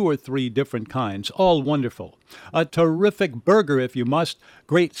have 2 or 3 different kinds, all wonderful. A terrific burger if you must.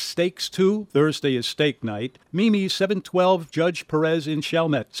 Great steaks, too. Thursday is steak night. Mimi's, 712 Judge Perez in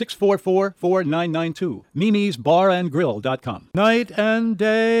Chalmette, 644-4992. Mimi'sBarandGrill.com. Night and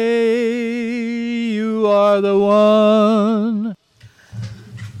day, you are the one.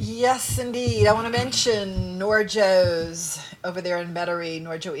 Yes, indeed. I want to mention Norjo's over there in Metairie,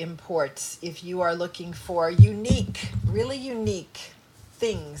 Norjo Imports. If you are looking for unique, really unique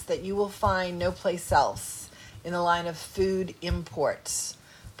things that you will find no place else in the line of food imports,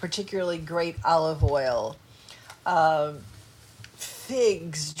 particularly great olive oil,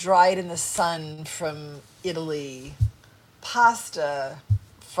 figs dried in the sun from Italy, pasta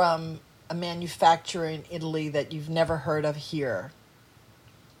from a manufacturer in Italy that you've never heard of here.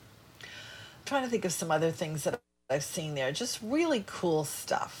 Trying to think of some other things that I've seen there. Just really cool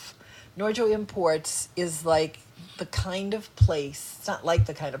stuff. Norjo Imports is like the kind of place, it's not like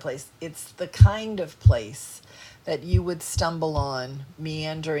the kind of place, it's the kind of place that you would stumble on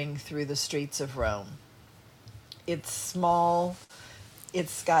meandering through the streets of Rome. It's small.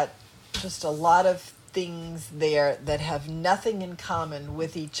 It's got just a lot of things there that have nothing in common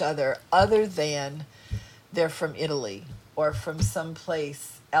with each other than they're from Italy or from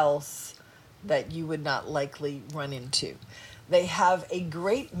someplace else that you would not likely run into. They have a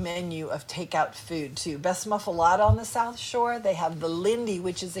great menu of takeout food too. Best Muffalata on the South Shore. They have the Lindy,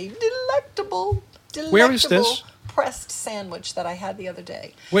 which is a delectable Where is this? Pressed sandwich that I had the other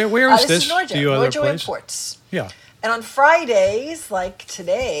day. Where is this? this? Is Norjo. Do you other Norjo place? Imports. Yeah. And on Fridays, like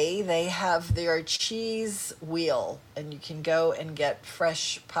today, they have their cheese wheel, and you can go and get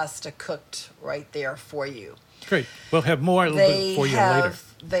fresh pasta cooked right there for you. Great. We'll have more a little bit for you later.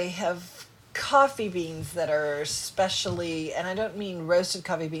 They have coffee beans that are specially, and I don't mean roasted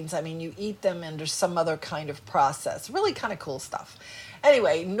coffee beans, I mean you eat them under some other kind of process. Really kind of cool stuff.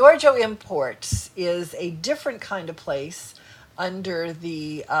 Anyway, Norjo Imports is a different kind of place under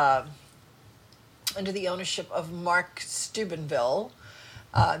the ownership of Mark Steubenville,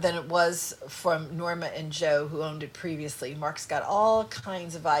 than it was from Norma and Joe, who owned it previously. Mark's got all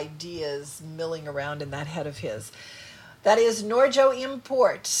kinds of ideas milling around in that head of his. That is Norjo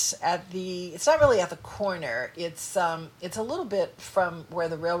Import it's not really at the corner. It's a little bit from where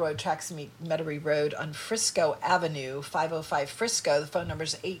the railroad tracks meet Metairie Road on Frisco Avenue, 505 Frisco. The phone number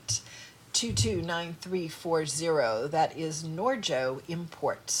is 822-9340. That is Norjo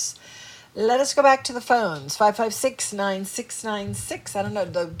Imports. Let us go back to the phones. 556-9696. I don't know.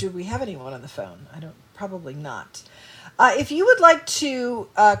 Do we have anyone on the phone? Probably not. If you would like to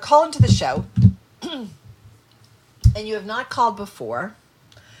call into the show, and you have not called before,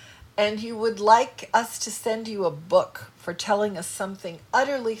 and you would like us to send you a book for telling us something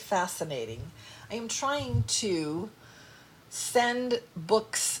utterly fascinating, I am trying to send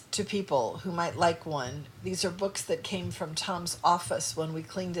books to people who might like one. These are books that came from Tom's office when we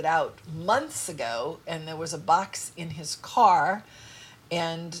cleaned it out months ago, and there was a box in his car,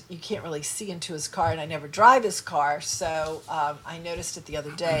 and you can't really see into his car, and I never drive his car, so I noticed it the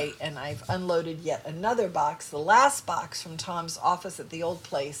other day, and I've unloaded yet another box, the last box from Tom's office at the old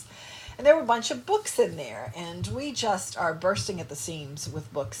place, and there were a bunch of books in there, and we just are bursting at the seams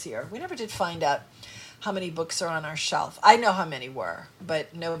with books here. We never did find out how many books are on our shelf. I know how many were,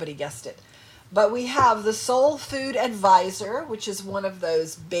 but nobody guessed it. But we have the Soul Food Advisor, which is one of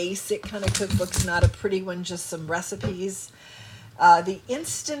those basic kind of cookbooks, not a pretty one, just some recipes. The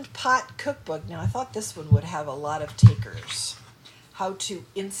Instant Pot Cookbook. Now, I thought this one would have a lot of takers. How to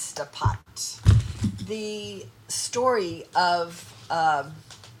Instapot. The story of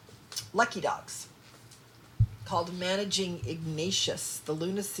Lucky Dogs, called Managing Ignatius, The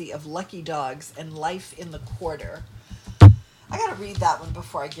Lunacy of Lucky Dogs and Life in the Quarter. I got to read that one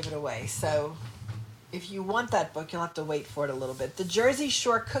before I give it away. So if you want that book, you'll have to wait for it a little bit. The Jersey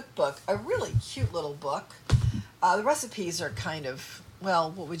Shore Cookbook, a really cute little book. The recipes are kind of,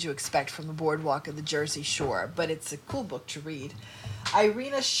 well, what would you expect from the boardwalk of the Jersey Shore? But it's a cool book to read.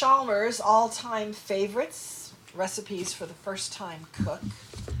 Irina Chalmers' All-Time Favorites, Recipes for the First-Time Cook.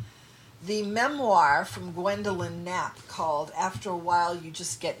 The memoir from Gwendolyn Knapp called After a While You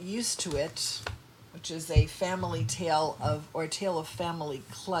Just Get Used to It, which is a family tale of family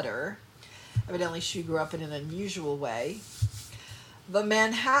clutter. Evidently she grew up in an unusual way. The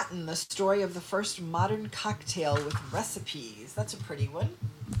Manhattan, the story of the first modern cocktail with recipes. That's a pretty one.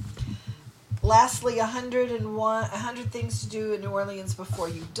 Lastly, 100 things to do in New Orleans before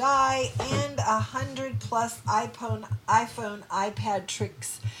you die, and 100 plus iPhone, iPad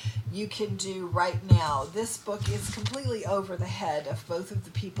tricks you can do right now. This book is completely over the head of both of the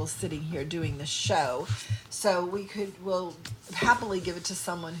people sitting here doing the show, so we'll happily give it to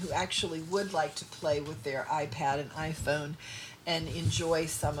someone who actually would like to play with their iPad and iPhone and enjoy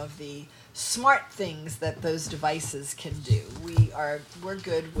some of the smart things that those devices can do. We're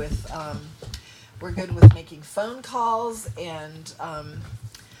good with making phone calls and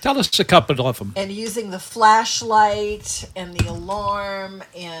tell us a couple of them. And using the flashlight and the alarm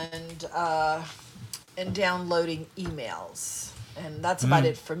and downloading emails. And that's about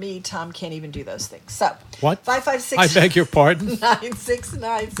it for me. Tom can't even do those things. So what? 556. I beg your pardon.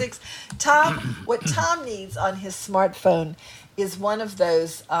 9696. Tom, what Tom needs on his smartphone is one of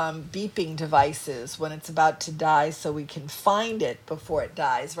those beeping devices when it's about to die, so we can find it before it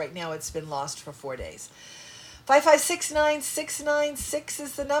dies. Right now, it's been lost for 4 days. 556-9696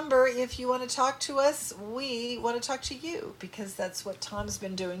 is the number. If you want to talk to us, we want to talk to you, because that's what Tom's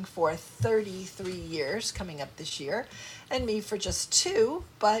been doing for 33 years, coming up this year, and me for just 2.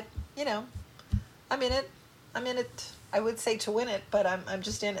 But you know, I'm in it. I would say to win it, but I'm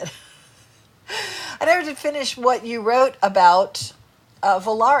just in it. I never did finish what you wrote about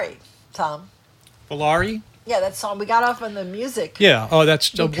Volare, Tom. Volare? Yeah, that song. We got off on the music. Yeah. Oh,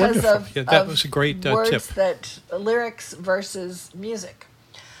 that's wonderful. Yeah, that was a great words tip. That lyrics versus music.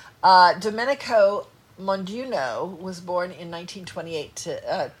 Domenico Monduno was born in 1928.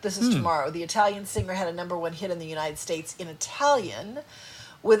 This is tomorrow. The Italian singer had a #1 hit in the United States in Italian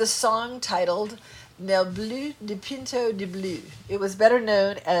with a song titled Nel blu dipinto di blu. It was better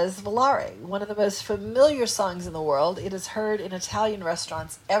known as Volare, one of the most familiar songs in the world. It is heard in Italian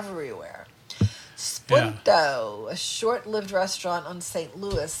restaurants everywhere. Spunto, a short-lived restaurant on St.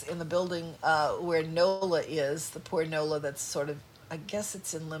 Louis in the building where Nola is, the poor Nola that's sort of, I guess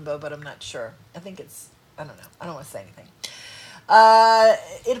it's in limbo, but I'm not sure. I don't know. I don't want to say anything.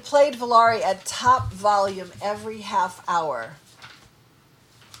 It played Volare at top volume every half hour.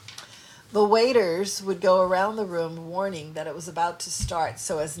 The waiters would go around the room warning that it was about to start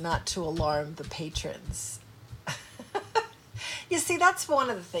so as not to alarm the patrons. You see, that's one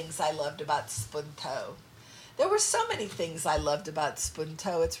of the things I loved about Spunto. There were so many things I loved about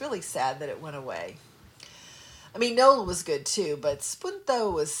Spunto. It's really sad that it went away. I mean, Nola was good too, but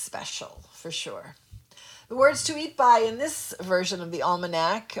Spunto was special, for sure. The words to eat by in this version of the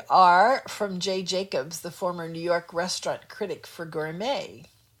almanac are from Jay Jacobs, the former New York restaurant critic for Gourmet.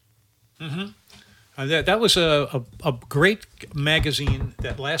 Mm-hmm. That was a great magazine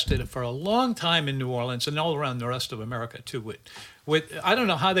that lasted for a long time in New Orleans and all around the rest of America, too. With I don't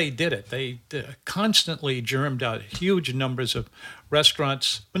know how they did it. They constantly germed out huge numbers of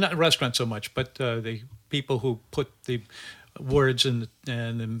restaurants, well, not restaurants so much, but the people who put the words and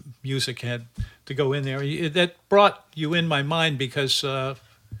the music had to go in there. That brought you in my mind because I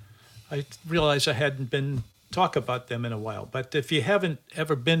realized I hadn't been talk about them in a while. But if you haven't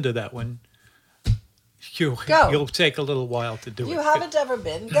ever been to that one, you'll take a little while to do it. You haven't ever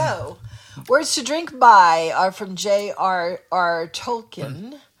been, go. Words to drink by are from J.R.R.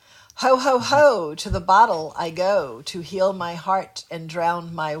 Tolkien. Ho, ho, ho, to the bottle I go to heal my heart and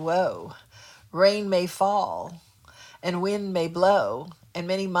drown my woe. Rain may fall and wind may blow, and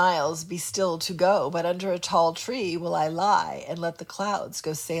many miles be still to go, but under a tall tree will I lie and let the clouds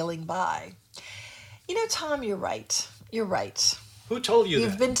go sailing by. You know, Tom, you're right. You're right. Who told you that?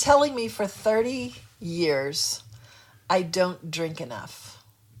 You've been telling me for 30 years I don't drink enough.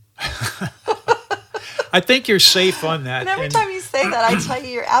 I think you're safe on that. And every time you say that, I tell you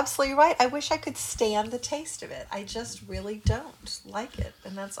you're absolutely right. I wish I could stand the taste of it. I just really don't like it,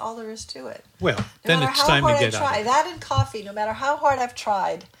 and that's all there is to it. Well, then it's time to get out. That and coffee, no matter how hard I've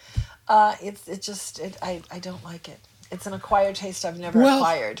tried, I don't like it. It's an acquired taste I've never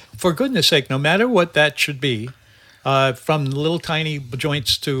acquired. For goodness sake, no matter what that should be, from little tiny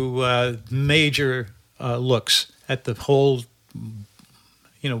joints to major looks at the whole,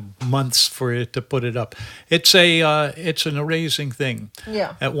 months for it to put it up. It's an amazing thing.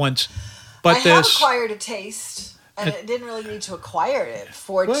 Yeah. At once, but I have acquired a taste, and it didn't really need to acquire it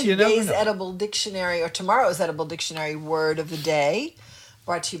for today's edible dictionary or tomorrow's edible dictionary word of the day,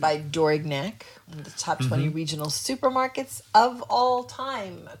 brought to you by Dorignac, one of the top 20 regional supermarkets of all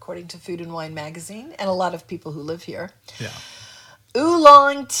time, according to Food and Wine magazine, and a lot of people who live here. Yeah.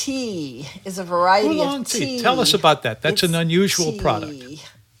 Oolong tea is a variety Oolong of tea. Tell us about that. That's an unusual product.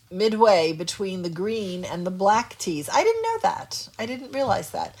 Midway between the green and the black teas. I didn't know that. I didn't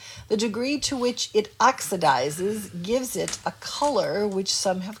realize that. The degree to which it oxidizes gives it a color which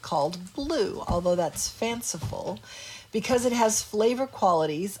some have called blue, although that's fanciful, because it has flavor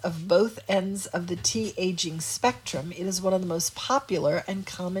qualities of both ends of the tea aging spectrum. It is one of the most popular and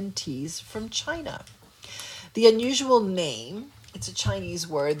common teas from China. The unusual name, it's a Chinese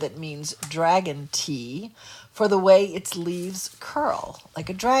word that means dragon tea, for the way its leaves curl, like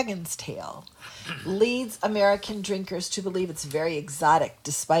a dragon's tail, leads American drinkers to believe it's very exotic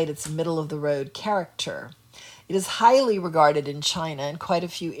despite its middle-of-the-road character. It is highly regarded in China, and quite a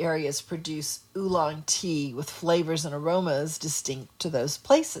few areas produce oolong tea with flavors and aromas distinct to those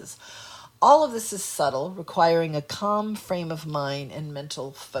places. All of this is subtle, requiring a calm frame of mind and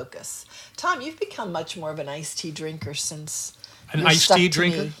mental focus. Tom, you've become much more of an iced tea drinker since... An iced tea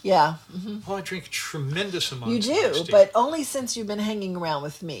drinker? Yeah. Oh, I drink a tremendous amount. You do, but only since you've been hanging around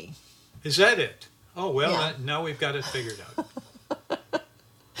with me. Is that it? Oh, well, now we've got it figured out.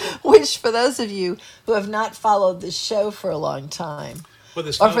 Which, for those of you who have not followed this show for a long time,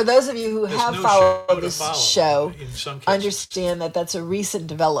 or for those of you who have followed this show, understand that that's a recent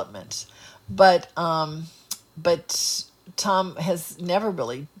development. But Tom has never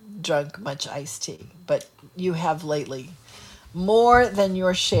really drunk much iced tea, but you have lately. More than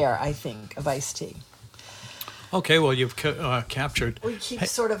your share, I think, of iced tea. Okay, well, you've captured. We keep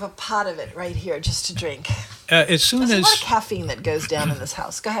sort of a pot of it right here just to drink. As soon There's as a lot of caffeine that goes down in this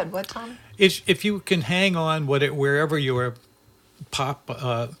house. Go ahead. What, Tom? If you can hang on wherever your pop,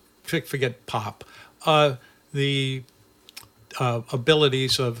 forget pop, the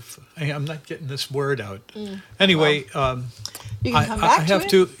abilities of, I'm not getting this word out. Anyway, you can come back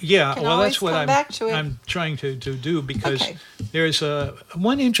to it. Yeah, can well, that's what I'm trying to do because there's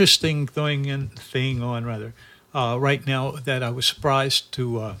one interesting thing on right now that I was surprised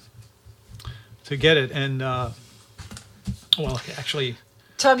to get it, and actually,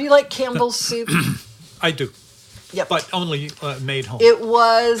 Tom, do you like Campbell's soup? I do. Yep. But only made home. It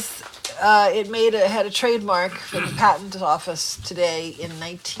was. It had a trademark from the patent office today in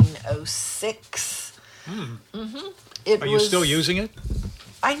 1906. Are you still using it?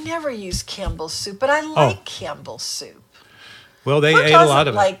 I never use Campbell's soup, but I like Campbell's soup. Well, they Who ate a lot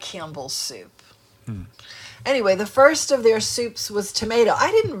of doesn't like Campbell's soup? Anyway, the first of their soups was tomato.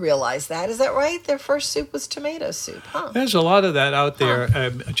 I didn't realize that. Is that right? Their first soup was tomato soup, huh? There's a lot of that out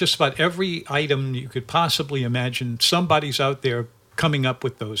there. Just about every item you could possibly imagine, somebody's out there coming up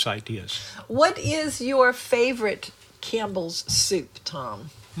with those ideas. What is your favorite Campbell's soup, Tom?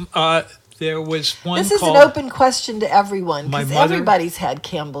 There was one. This is an open question to everyone because everybody's had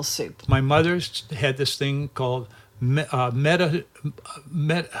Campbell's soup. My mother's had this thing called minestrone.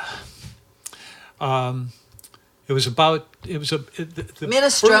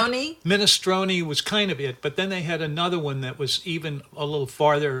 Minestrone was kind of it, but then they had another one that was even a little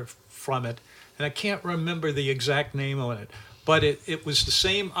farther from it, and I can't remember the exact name of it. But it was the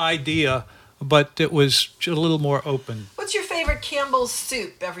same idea, but it was a little more open. What's your favorite Campbell's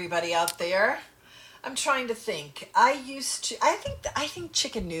soup, everybody out there? I'm trying to think. I think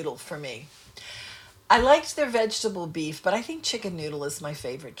chicken noodle for me. I liked their vegetable beef, but I think chicken noodle is my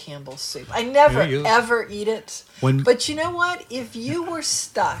favorite Campbell's soup. I never, ever eat it. But you know what? If you were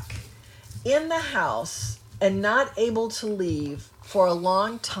stuck in the house and not able to leave for a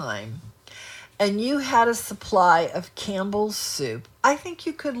long time, and you had a supply of Campbell's soup, I think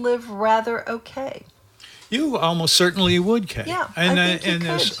you could live rather okay. You almost certainly would, Kay. Yeah, and I think you could.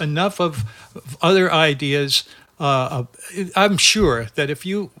 There's enough of other ideas. I'm sure that if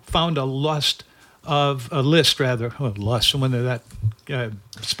you found a list, when that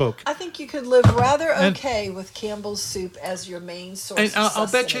spoke. I think you could live rather okay with Campbell's soup as your main source of sustenance. I'll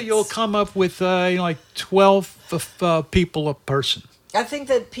bet you'll come up with like 12 people a person. I think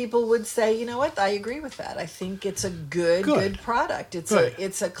that people would say, you know what, I agree with that. I think it's a good product.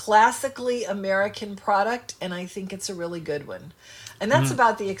 It's a classically American product, and I think it's a really good one. And that's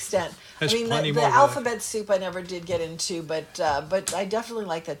about the extent. There's the alphabet soup I never did get into, but I definitely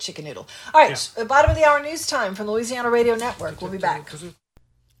like that chicken noodle. All right, bottom of the hour news time from the Louisiana Radio Network. We'll be back.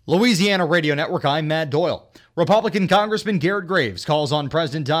 Louisiana Radio Network, I'm Matt Doyle. Republican Congressman Garrett Graves calls on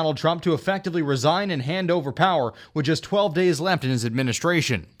President Donald Trump to effectively resign and hand over power with just 12 days left in his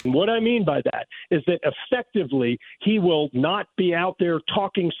administration. What I mean by that is that effectively he will not be out there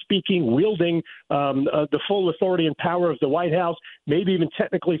talking, speaking, wielding the full authority and power of the White House, maybe even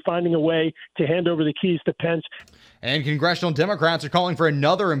technically finding a way to hand over the keys to Pence. And congressional Democrats are calling for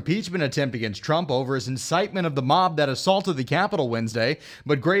another impeachment attempt against Trump over his incitement of the mob that assaulted the Capitol Wednesday.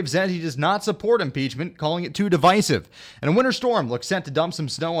 But Graves says he does not support impeachment, calling it too divisive. And a winter storm looks set to dump some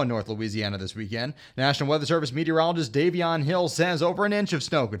snow on North Louisiana this weekend. National Weather Service meteorologist Davion Hill says over an inch of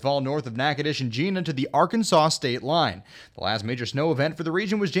snow could fall north of Natchitoches and Gina to the Arkansas state line. The last major snow event for the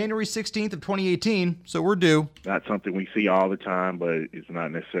region was January 16th of 2018, so we're due. Not something we see all the time, but it's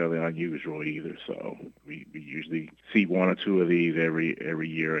not necessarily unusual either. So we usually see one or two of these every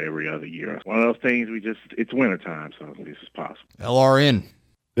year, every other year. One of those things it's wintertime, so this is possible. LRN.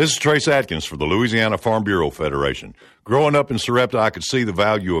 This is Trace Atkins for the Louisiana Farm Bureau Federation. Growing up in Sarepta, I could see the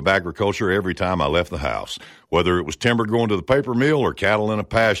value of agriculture every time I left the house. Whether it was timber going to the paper mill or cattle in a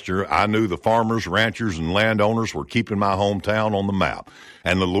pasture, I knew the farmers, ranchers, and landowners were keeping my hometown on the map.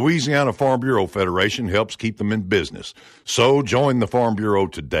 And the Louisiana Farm Bureau Federation helps keep them in business. So join the Farm Bureau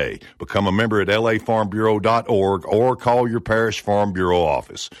today. Become a member at lafarmbureau.org or call your parish Farm Bureau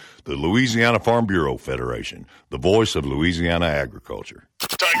office. The Louisiana Farm Bureau Federation, the voice of Louisiana agriculture.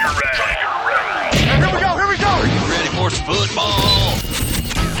 Tiger Rag. Here we go. Are you ready for football?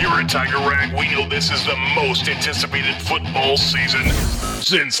 You're a Tiger Rag. We know this is the most anticipated football season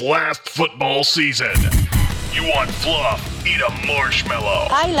since last football season. You want fluff? Eat a marshmallow.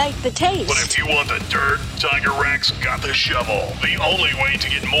 I like the taste. But if you want the dirt, Tiger Rag's got the shovel. The only way to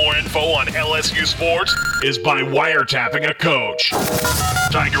get more info on LSU sports is by wiretapping a coach.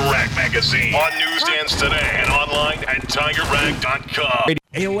 Tiger Rag Magazine on newsstands today and online at tigerrag.com.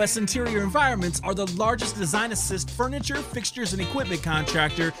 AOS Interior Environments are the largest design assist furniture, fixtures, and equipment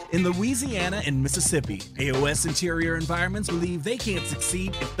contractor in Louisiana and Mississippi. AOS Interior Environments believe they can't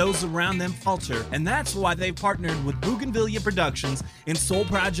succeed if those around them falter, and that's why they've partnered with Bougainvillea Productions and Soul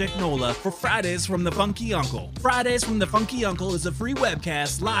Project NOLA for Fridays from the Funky Uncle. Fridays from the Funky Uncle is a free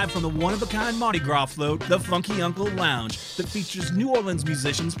webcast live from the one-of-a-kind Mardi Gras float, the Funky Uncle Lounge, that features New Orleans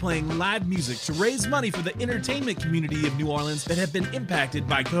musicians playing live music to raise money for the entertainment community of New Orleans that have been impacted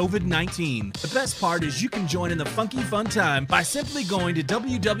by COVID-19. The best part is you can join in the funky fun time by simply going to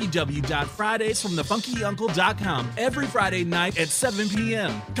www.fridaysfromthefunkyuncle.com every Friday night at 7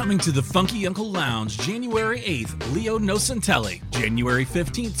 p.m. Coming to the Funky Uncle Lounge, January 8th, Leo Nocentelli, January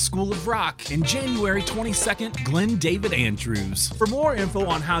 15th, School of Rock, and January 22nd, Glenn David Andrews. For more info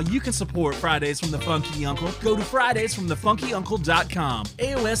on how you can support Fridays from the Funky Uncle, go to fridaysfromthefunkyuncle.com.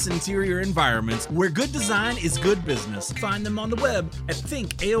 AOS Interior Environments, where good design is good business. Find them on the web at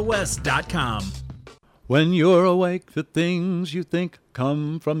thinkaos.com. When you're awake, the things you think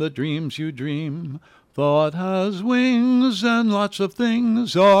come from the dreams you dream. Thought has wings, and lots of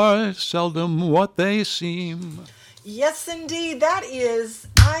things are seldom what they seem. Yes, indeed. That is,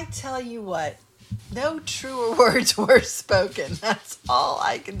 I tell you what, no truer words were spoken. That's all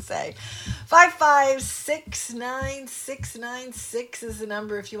I can say. 5569696 is the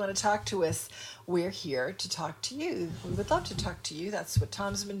number if you want to talk to us. We're here to talk to you. We would love to talk to you. That's what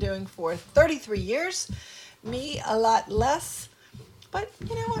Tom's been doing for 33 years. Me, a lot less. But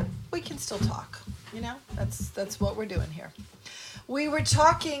you know what? We can still talk. You know, that's what we're doing here. We were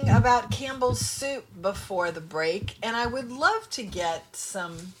talking about Campbell's soup before the break, and I would love to get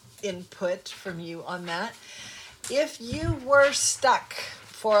some input from you on that. If you were stuck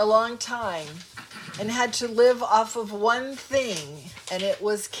for a long time and had to live off of one thing, and it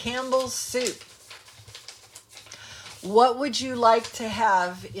was Campbell's soup, what would you like to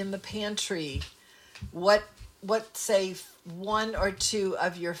have in the pantry? What say one or two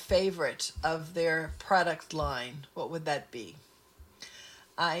of your favorite of their product line? What would that be?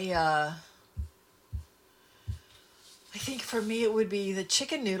 I think for me it would be the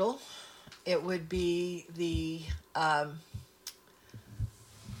chicken noodle. It would be the I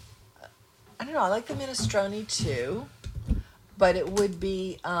don't know, I like the minestrone too, but it would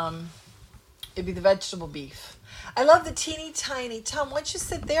be it'd be the vegetable beef. I love the teeny tiny. Tom, why don't you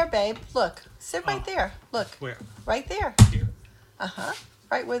sit there, babe? Look, sit right there. Look. Where? Right there. Here.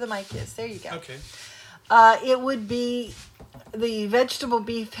 Right where the mic is. There you go. Okay. It would be the vegetable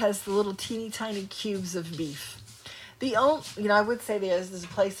beef has the little teeny tiny cubes of beef. The only, I would say there's a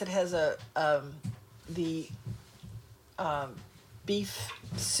place that has the beef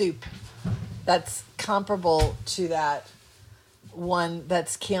soup that's comparable to that one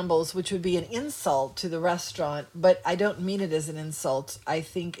that's Campbell's, which would be an insult to the restaurant, but I don't mean it as an insult. I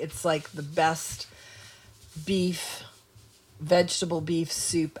think it's like the best vegetable beef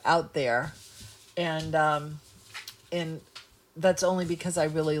soup out there, and that's only because I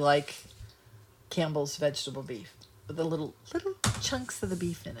really like Campbell's vegetable beef with the little chunks of the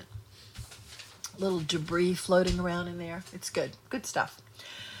beef in it, little debris floating around in there. It's good stuff.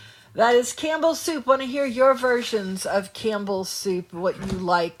 That is Campbell's soup. Want to hear your versions of Campbell's soup, what you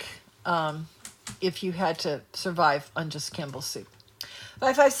like if you had to survive on just Campbell's soup.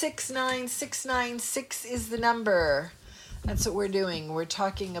 5569696 is the number. That's what we're doing. We're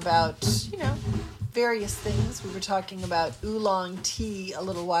talking about, various things. We were talking about oolong tea a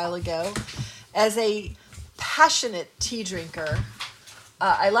little while ago. As a passionate tea drinker,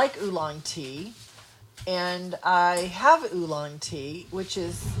 I like oolong tea. And I have oolong tea, which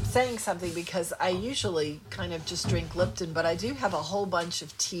is saying something because I usually kind of just drink Lipton, but I do have a whole bunch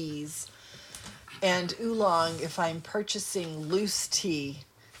of teas. And oolong, if I'm purchasing loose tea,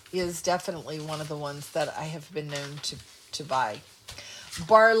 is definitely one of the ones that I have been known to buy.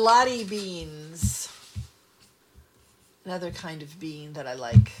 Barlati beans, another kind of bean that I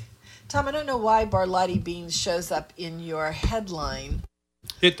like. Tom, I don't know why Barlati beans shows up in your headline.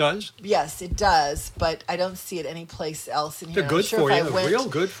 It does? Yes, it does, but I don't see it anyplace else in here. They're good for you. They're real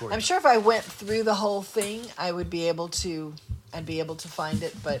good for you. I'm sure if I went through the whole thing, I'd be able to find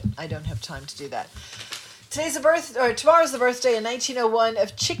it, but I don't have time to do that. Tomorrow's the birthday in 1901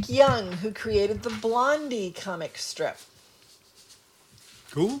 of Chick Young, who created the Blondie comic strip.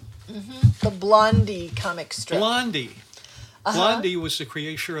 Who? The Blondie comic strip. Blondie. Blondie was the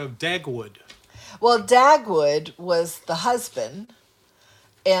creator of Dagwood. Well, Dagwood was the husband.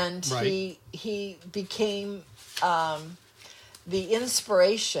 And right. he became the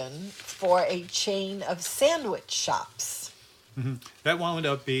inspiration for a chain of sandwich shops. Mm-hmm. That wound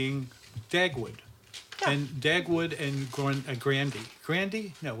up being Dagwood. Yeah. And Dagwood and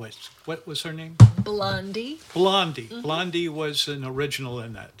Grandy? No, what was her name? Blondie. Mm-hmm. Blondie was an original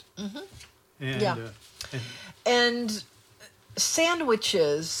in that. Mm-hmm. And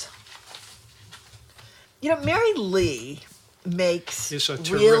sandwiches, Mary Lee makes is a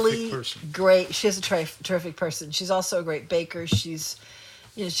terrific really person. Great. She's a terrific person. She's also a great baker. She's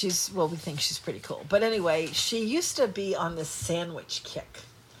we think she's pretty cool. But anyway, she used to be on this sandwich kick,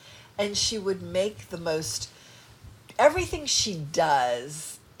 and she would make everything she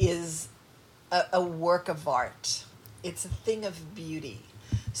does is a work of art. It's a thing of beauty.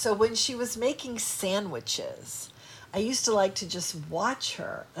 So when she was making sandwiches, I used to like to just watch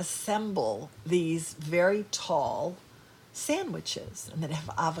her assemble these very tall sandwiches, and they'd have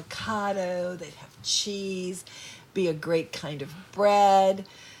avocado, they'd have cheese, be a great kind of bread,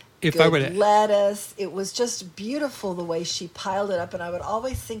 lettuce. It was just beautiful the way she piled it up, and I would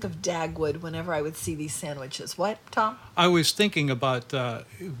always think of Dagwood whenever I would see these sandwiches. What, Tom? I was thinking about,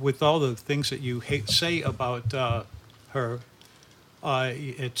 with all the things that you say about her,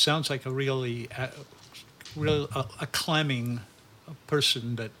 it sounds like a really acclaiming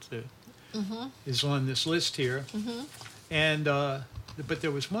person that is on this list here. Mm-hmm. And but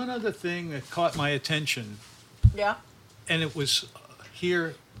there was one other thing that caught my attention. Yeah. And it was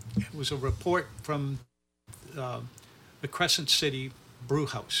here. It was a report from the Crescent City Brew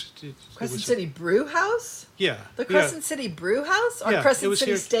House. Crescent City Brew House? Yeah. The Crescent City Brew House or Yeah, Crescent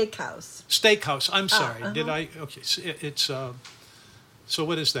City Steakhouse? Steakhouse. I'm sorry. uh-huh. Did I? Okay. It's so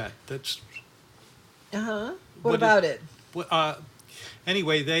what is that? That's. What about it?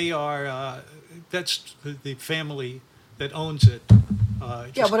 Anyway, they are. That's the family that owns it.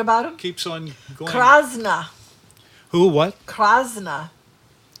 Yeah. What about him? Keeps on going. Krasna. Who? What? Krasna.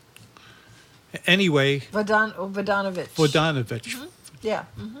 Anyway. Vodanovich. Vodanovich. Mm-hmm. Yeah.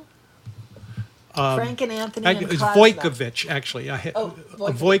 Mm-hmm. Frank and Anthony and it's Krasna. Vojkovich, actually.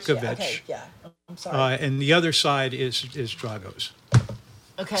 Vojkovich. Yeah. Okay. Yeah. I'm sorry. And the other side is Dragos.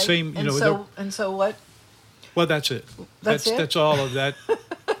 Okay. Same. And so what? Well, that's it. That's it? That's all of that.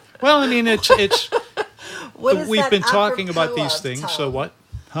 Well, I mean, it's. What is we've that been talking about apropos these of, things. Tom? So what?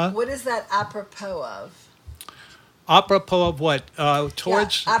 Huh? What is that apropos of? Apropos of what?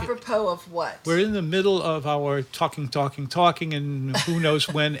 Towards. Yeah, apropos of what? We're in the middle of our talking, and who knows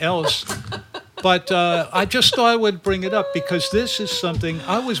when else. But I just thought I would bring it up because this is something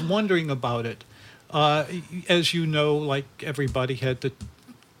I was wondering about it. As you know, like everybody had to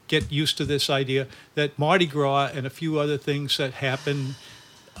get used to this idea that Mardi Gras and a few other things that happen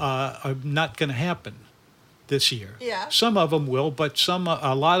are not going to happen this year. Yeah. Some of them will, but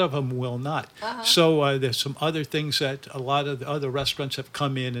a lot of them will not. Uh-huh. So there's some other things that a lot of the other restaurants have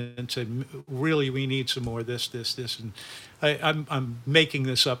come in and said, really, we need some more of this. And I'm making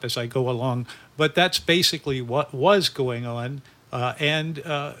this up as I go along, but that's basically what was going on. And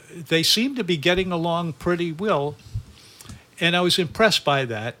they seem to be getting along pretty well. And I was impressed by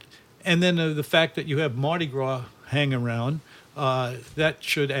that. And then the fact that you have Mardi Gras hang around, that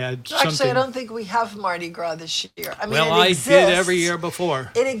should add something. Actually, I don't think we have Mardi Gras this year. I mean, well, it exists. I did every year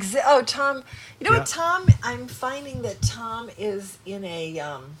before. It exists. Oh, Tom, you know what, Tom? I'm finding that Tom is in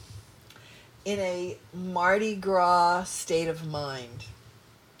a Mardi Gras state of mind.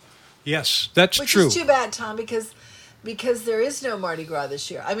 Yes, that's Which true. is too bad, Tom, because there is no Mardi Gras this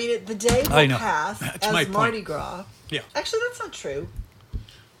year. I mean, the day will pass that's as my Mardi point. Gras. Yeah. Actually, that's not true.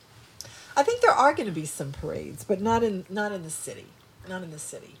 I think there are going to be some parades, but not in the city. Not in the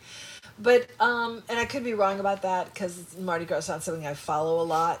city. But and I could be wrong about that because Mardi Gras is not something I follow a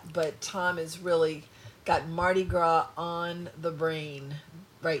lot. But Tom has really got Mardi Gras on the brain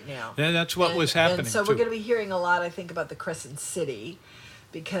right now. Yeah, that's what was happening. And so we're going to be hearing a lot, I think, about the Crescent City,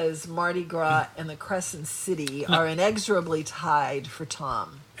 because Mardi Gras and the Crescent City are inexorably tied for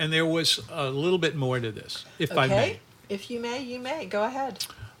Tom. And there was a little bit more to this, if I may. If you may, you may. Go ahead.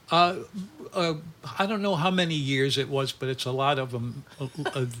 I don't know how many years it was, but it's a lot of them.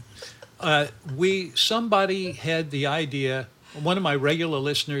 Somebody had the idea, one of my regular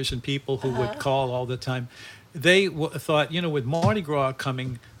listeners and people who would call all the time, they thought, with Mardi Gras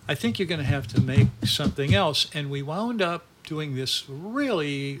coming, I think you're going to have to make something else. And we wound up doing this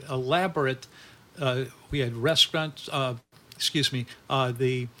really elaborate, we had restaurants,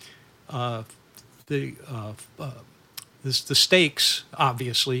 the steaks,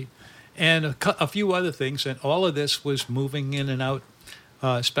 obviously, and a few other things. And all of this was moving in and out,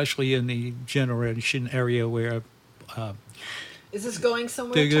 especially in the Generation area where... is this going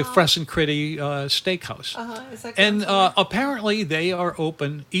somewhere, the Crescent City Steakhouse. Is that and apparently they are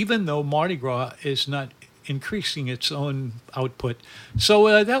open, even though Mardi Gras is not increasing its own output.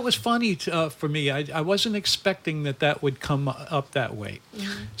 So that was funny for me. I wasn't expecting that would come up that way.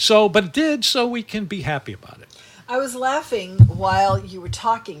 Mm-hmm. So, but it did, so we can be happy about it. I was laughing while you were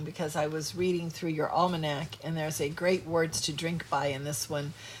talking because I was reading through your almanac, and there's a great words to drink by in this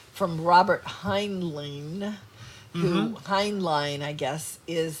one from Robert Heinlein, who Heinlein, I guess,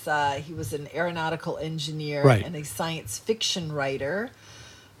 is he was an aeronautical engineer and a science fiction writer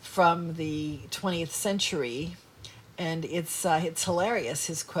from the 20th century. And it's hilarious,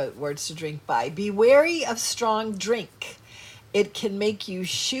 his quote, words to drink by. "Be wary of strong drink. It can make you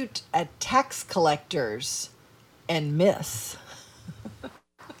shoot at tax collectors and miss."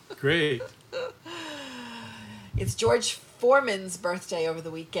 Great. It's George Foreman's birthday over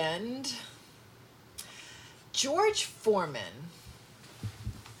the weekend. George Foreman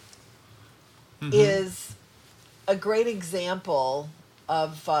is a great example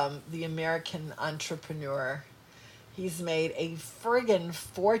of the American entrepreneur. He's made a friggin'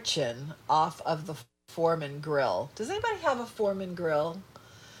 fortune off of the Foreman grill. Does anybody have a Foreman grill?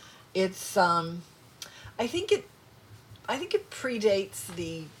 It's I think it predates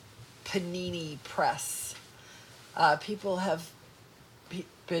the panini press. People have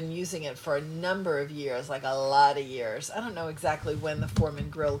been using it for a number of years, like a lot of years. I don't know exactly when the Foreman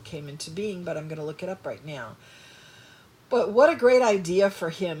grill came into being, but I'm going to look it up right now. But what a great idea for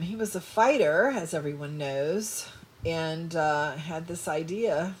him. He was a fighter, as everyone knows, and had this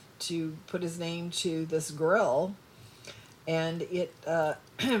idea to put his name to this grill. And it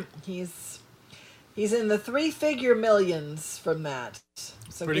he's in the 3-figure millions from that.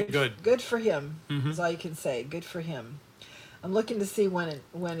 So pretty good. Good for him. That's all you can say. Good for him. I'm looking to see when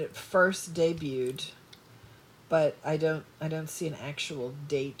it first debuted, but I don't see an actual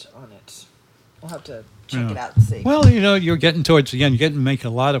date on it. We'll have to check it out and see. Well, you're getting towards the end. You're getting to make a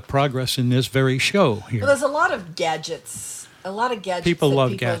lot of progress in this very show here. Well, there's a lot of gadgets. People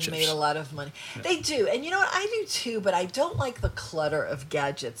love gadgets. Have made a lot of money. Yeah. They do, and you know what? I do too. But I don't like the clutter of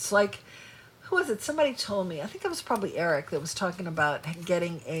gadgets. Like, who was it? Somebody told me. I think it was probably Eric that was talking about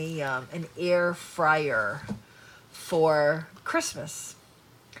getting an air fryer for Christmas.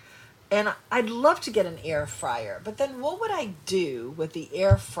 And I'd love to get an air fryer, but then what would I do with the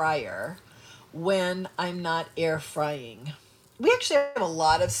air fryer when I'm not air frying? We actually have a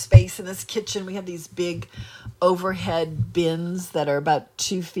lot of space in this kitchen. We have these big overhead bins that are about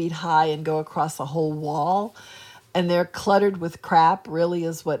 2 feet high and go across a whole wall. And they're cluttered with crap, really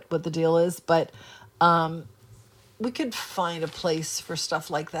is what the deal is. But we could find a place for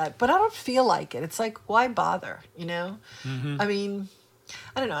stuff like that. But I don't feel like it. It's like, why bother, Mm-hmm. I mean,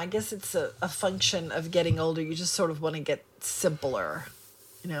 I don't know. I guess it's a function of getting older. You just sort of want to get simpler.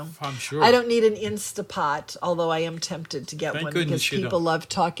 I'm sure. I don't need an Instapot, although I am tempted to get one because people love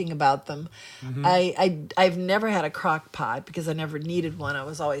talking about them. Mm-hmm. I've never had a crock pot because I never needed one. I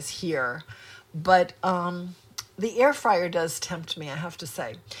was always here. But the air fryer does tempt me, I have to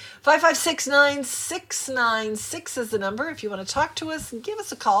say. 5569696 is the number. If you want to talk to us, give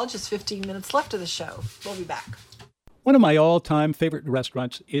us a call. Just 15 minutes left of the show. We'll be back. One of my all-time favorite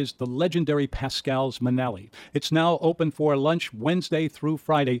restaurants is the legendary Pascal's Manali. It's now open for lunch Wednesday through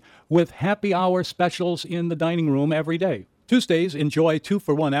Friday with happy hour specials in the dining room every day. Tuesdays, enjoy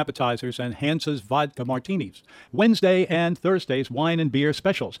 2-for-1 appetizers and Hansa's vodka martinis. Wednesday and Thursdays, wine and beer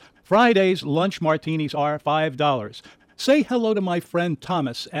specials. Fridays, lunch martinis are $5. Say hello to my friend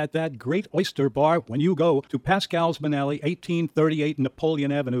Thomas at that great oyster bar when you go to Pascal's Manali, 1838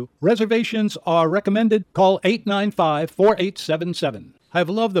 Napoleon Avenue. Reservations are recommended. Call 895-4877. I've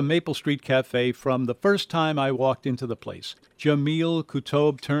loved the Maple Street Cafe from the first time I walked into the place. Jamil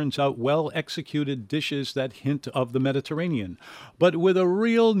Kutob turns out well-executed dishes that hint of the Mediterranean, but with a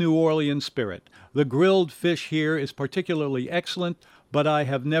real New Orleans spirit. The grilled fish here is particularly excellent, but I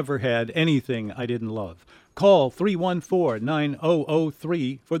have never had anything I didn't love. Call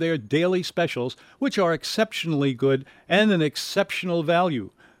 314-9003 for their daily specials, which are exceptionally good and an exceptional value.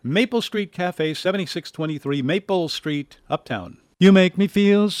 Maple Street Cafe, 7623 Maple Street, Uptown. You make me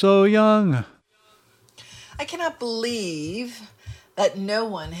feel so young. I cannot believe that no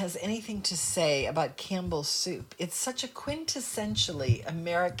one has anything to say about Campbell's soup. It's such a quintessentially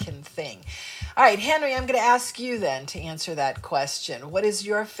American thing. All right, Henry, I'm going to ask you then to answer that question. What is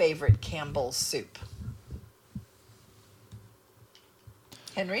your favorite Campbell's soup?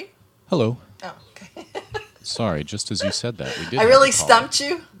 Henry? Hello. Oh, okay. Sorry, just as you said that, we did. I really stumped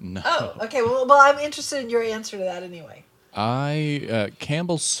you? No. Oh, okay. Well, I'm interested in your answer to that anyway.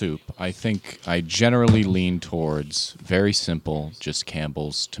 Campbell's soup, I think I generally lean towards very simple, just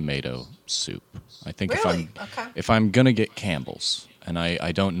Campbell's tomato soup. I think if I'm going to get Campbell's, and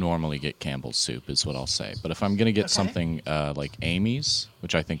I don't normally get Campbell's soup is what I'll say, but if I'm going to get something like Amy's,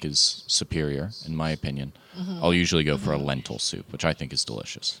 which I think is superior in my opinion, I'll usually go for a lentil soup, which I think is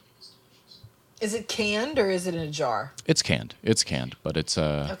delicious. Is it canned or is it in a jar? It's canned, but it's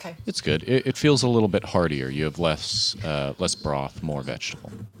it's good. It feels a little bit heartier. You have less broth, more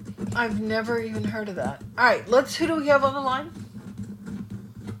vegetable. I've never even heard of that. All right, who do we have on the line?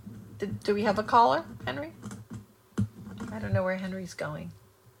 Do we have a caller, Henry? I don't know where Henry's going.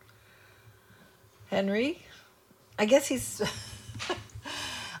 Henry? I guess he's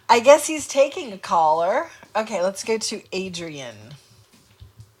taking a caller. Okay, let's go to Adrian.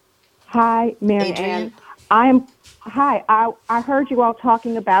 Hi, Mary Ann. I heard you all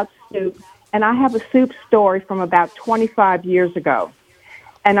talking about soup, and I have a soup story from about 25 years ago,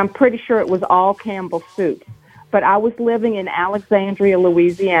 and I'm pretty sure it was all Campbell soup. But I was living in Alexandria,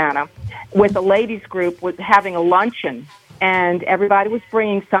 Louisiana, with a ladies' group, having a luncheon, and everybody was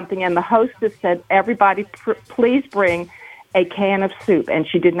bringing something, and the hostess said, everybody, please bring a can of soup. And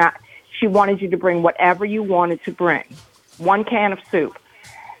she wanted you to bring whatever you wanted to bring, 1 can of soup.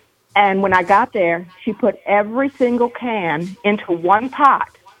 And when I got there, she put every single can into one pot,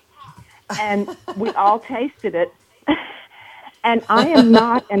 and we all tasted it. And I am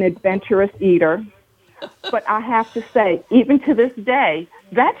not an adventurous eater, but I have to say, even to this day,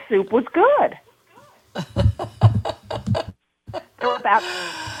 that soup was good. There were about,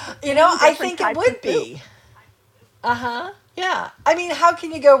 I think it would be. Yeah. I mean, how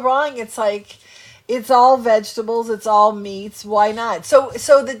can you go wrong? It's like, it's all vegetables, it's all meats. Why not? So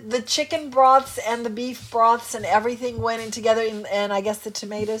the chicken broths and the beef broths and everything went in together, and I guess the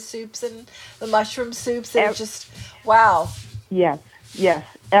tomato soups and the mushroom soups. And just wow. Yes.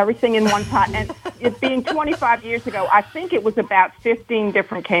 Everything in one pot. And it being 25 years ago, I think it was about 15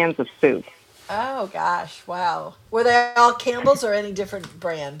 different cans of soup. Oh, gosh. Wow. Were they all Campbell's or any different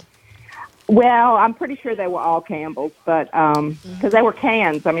brand? Well, I'm pretty sure they were all Campbell's, but because they were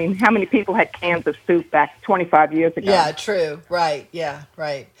cans. I mean, how many people had cans of soup back 25 years ago? Yeah, true. Right. Yeah,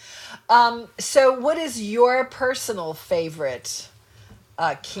 right. So what is your personal favorite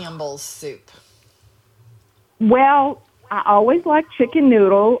Campbell's soup? Well, I always like chicken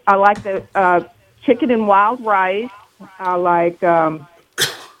noodle. I like the chicken and wild rice. I like, I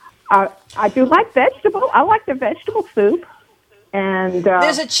do like vegetable. I like the vegetable soup. And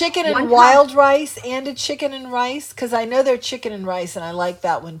there's a chicken and wild rice and a chicken and rice, because I know they're chicken and rice, and I like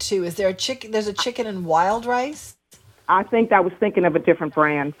that one too. Is there a chicken? There's a chicken and wild rice. I think I was thinking of a different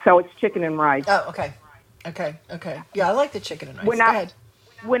brand, so it's chicken and rice. Oh, okay. Yeah, I like the chicken and rice. Go ahead.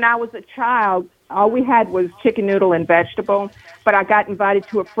 When I was a child, all we had was chicken noodle and vegetable. But I got invited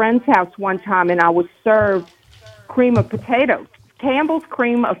to a friend's house one time, and I was served cream of potato, Campbell's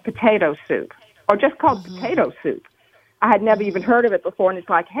cream of potato soup, or just called potato soup. I had never even heard of it before, and it's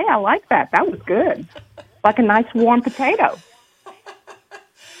like, hey, I like that. That was good. Like a nice warm potato.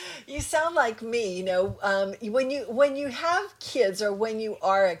 You sound like me, when you have kids, or when you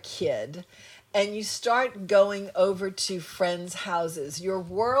are a kid and you start going over to friends' houses, your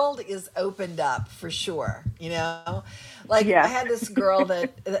world is opened up for sure, Like I had this girl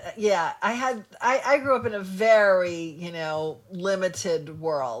that, I grew up in a very, limited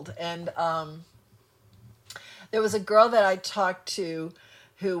world, and there was a girl that I talked to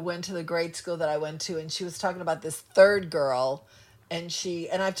who went to the grade school that I went to, and she was talking about this third girl, and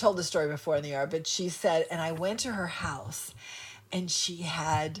I've told the story before in the yard, but she said, and I went to her house, and she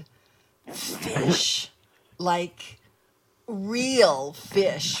had fish, like real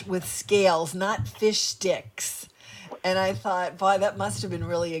fish with scales, not fish sticks. And I thought, boy, that must have been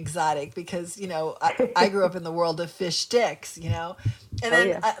really exotic, because, I grew up in the world of fish sticks, And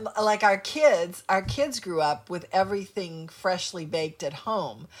then, like our kids grew up with everything freshly baked at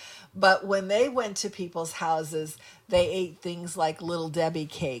home. But when they went to people's houses, they ate things like Little Debbie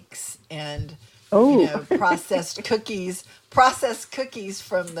cakes and, processed cookies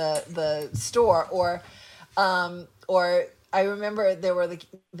from the store, or I remember there were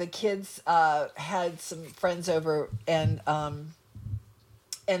the kids had some friends over, and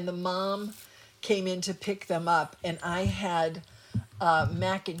the mom came in to pick them up, and I had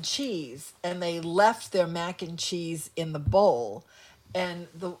mac and cheese, and they left their mac and cheese in the bowl, and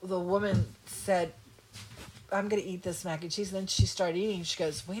the woman said, I'm going to eat this mac and cheese. And then she started eating. She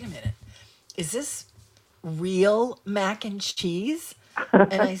goes, wait a minute, is this real mac and cheese?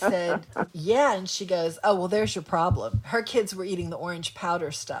 And I said, yeah. And she goes, oh, well, there's your problem. Her kids were eating the orange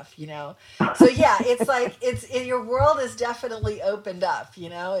powder stuff, So yeah, it's like, your world is definitely opened up,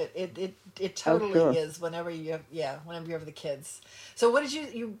 it totally is whenever you have the kids. So what did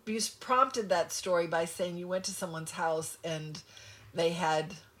you prompted that story by saying you went to someone's house and they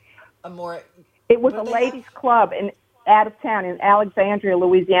had it was a ladies' club out of town in Alexandria,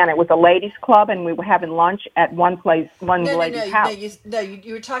 Louisiana. It was a ladies' club, and we were having lunch at one lady's house.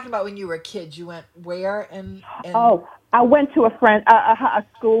 You were talking about when you were a kid. You went where? And Oh, I went to a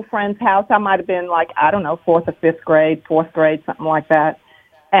school friend's house. I might have been like, I don't know, 4th or 5th grade, 4th grade, something like that.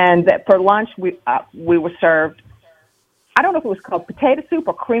 And for lunch, we were served, I don't know if it was called potato soup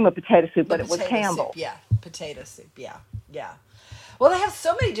or cream of potato soup, but it was Campbell. Yeah, potato soup, yeah. Well, they have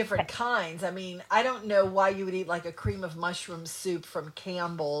so many different kinds. I mean, I don't know why you would eat like a cream of mushroom soup from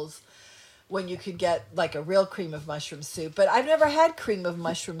Campbell's when you could get like a real cream of mushroom soup. But I've never had cream of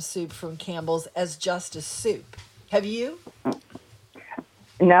mushroom soup from Campbell's as just a soup. Have you?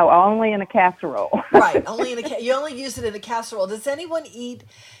 No, only in a casserole. Right, only in you only use it in a casserole. Does anyone eat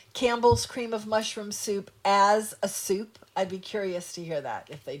Campbell's cream of mushroom soup as a soup. I'd be curious to hear that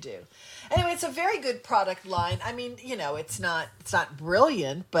if they do. Anyway, it's a very good product line. I mean, it's not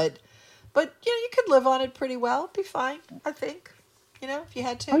brilliant, but you could live on it pretty well. It'd be fine, I think. If you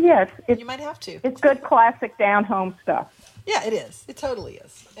had to. Oh, yes. You might have to. It's good classic down-home stuff. Yeah, it is. It totally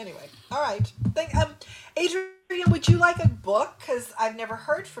is. Anyway, all right. Adrian, would you like a book? Because I've never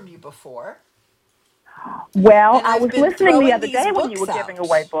heard from you before. Well, I was listening the other day when you were giving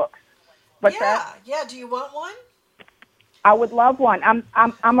away books. Yeah. Do you want one? I would love one.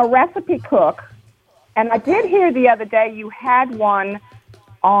 I'm a recipe cook, and I did hear the other day you had one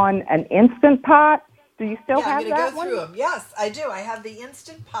on an Instant Pot. Do you still have that one? I'm going to go through them. Yes, I do. I have the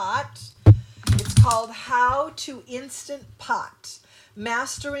Instant Pot. It's called How to Instant Pot.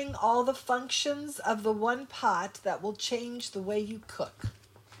 Mastering all the functions of the one pot that will change the way you cook.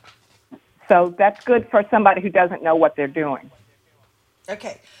 So that's good for somebody who doesn't know what they're doing.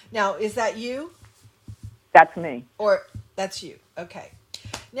 Okay. Now, is that you? That's me. Or that's you. Okay.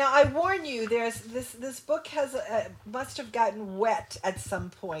 Now, I warn you, there's this book must have gotten wet at some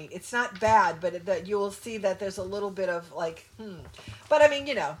point. It's not bad, but you will see that there's a little bit of But I mean,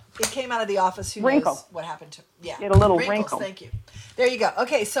 it came out of the office. Who knows what happened to it? Yeah. Get a little wrinkle. Thank you. There you go.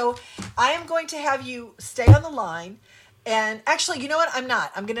 Okay, so I am going to have you stay on the line. And actually, you know what? I'm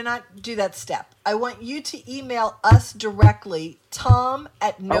not. I'm going to not do that step. I want you to email us directly,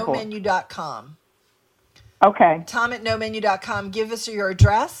 tom@nomenu.com. Okay. Tom@nomenu.com. Give us your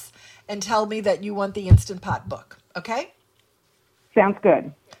address and tell me that you want the Instant Pot book. Okay? Sounds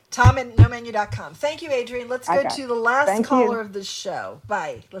good. Tom@nomenu.com. Thank you, Adrian. Let's go to the last caller of the show.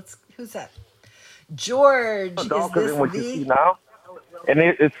 Bye. Who's that? George. Is this what you see now? And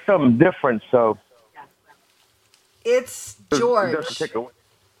it's something different, so. It's George.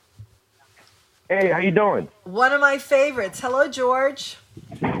 Hey, how you doing? One of my favorites. Hello, George.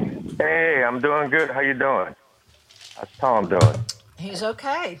 Hey, I'm doing good. How you doing? How's Tom doing? He's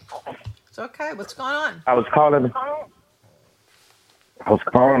okay. It's okay. What's going on? I was calling about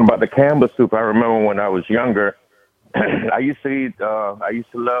the Campbell soup. I remember when I was younger, I used to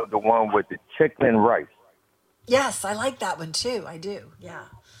love the one with the chicken and rice. Yes, I like that one too. I do. Yeah.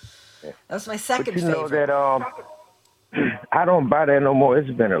 That was my second favorite. Know that I don't buy that no more.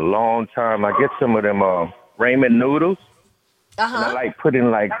 It's been a long time. I get some of them ramen noodles. And I like putting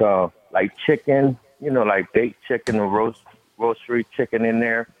like chicken, like baked chicken or roastery chicken in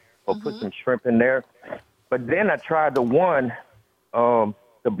there, or put some shrimp in there. But then I tried the one, the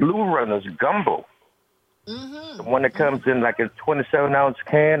Blue Runners gumbo, the one that comes in like a 27-ounce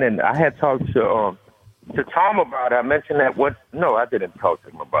can. And I had talked to Tom about it. I mentioned that no, I didn't talk to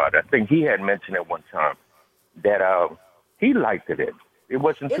him about it. I think he had mentioned it one time that he liked it. It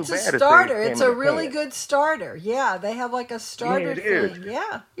wasn't too bad. It's a starter. It's a really good starter. Yeah, they have like a starter thing.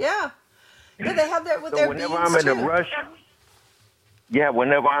 Yeah. They have that with their beans too. Whenever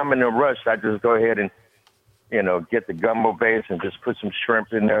I'm in a rush, I just go ahead and, get the gumbo base and just put some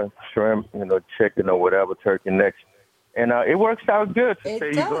shrimp in there, chicken or whatever, turkey necks. And it works out good.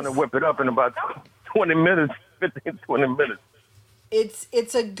 You're going to whip it up in about 20 minutes, 15, 20 minutes.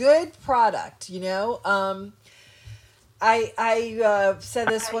 It's a good product, I said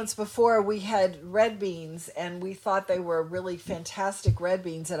this once before. We had red beans, and we thought they were really fantastic red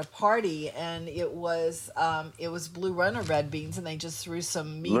beans at a party, and it was Blue Runner red beans, and they just threw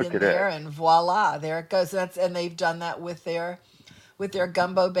some meat in there, and voila, there it goes. And they've done that with their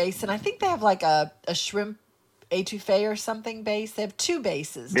gumbo base, and I think they have like a shrimp etouffee or something base. They have two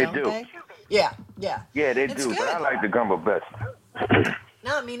bases, don't they? Yeah. Yeah, they do. Good. But I like the gumbo best.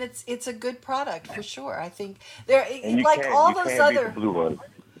 No, I mean it's a good product for sure. I think they're like all those other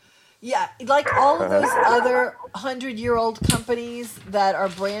like all of those other 100-year-old companies that are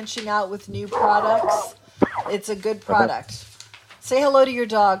branching out with new products. It's a good product. Say hello to your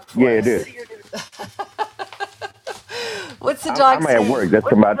dog. For us. It is. What's the dog's name? I'm at work. That's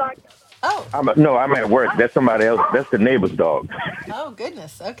somebody. Oh. I'm at work. That's somebody else. That's the neighbor's dog. Oh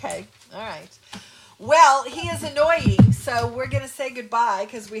goodness. Okay. All right. Well, he is annoying, so we're going to say goodbye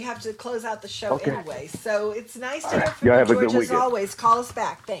because we have to close out the show anyway. So it's nice to hear from you, George, as always. Call us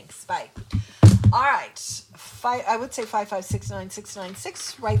back. Thanks. Bye. All right. I would say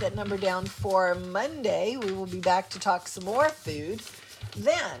 5569696. Write that number down for Monday. We will be back to talk some more food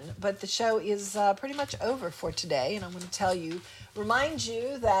then. But the show is pretty much over for today, and I'm going to remind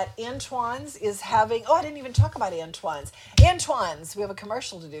you that Antoine's is having, I didn't even talk about Antoine's. Antoine's, we have a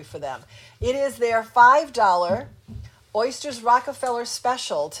commercial to do for them. It is their $5 Oysters Rockefeller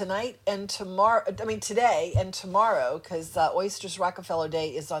special tonight and tomorrow. Today and tomorrow, because Oysters Rockefeller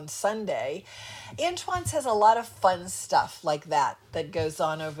Day is on Sunday. Antoine's has a lot of fun stuff like that goes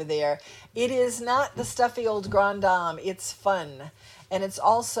on over there. It is not the stuffy old Grand Dame. It's fun. And it's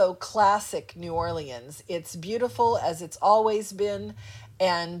also classic New Orleans. It's beautiful as it's always been.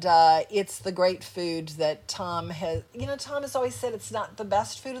 And it's the great food that Tom has. Tom has always said it's not the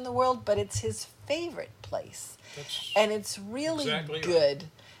best food in the world, but it's his favorite place. And it's really good.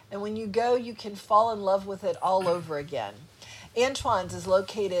 And when you go, you can fall in love with it all over again. Antoine's is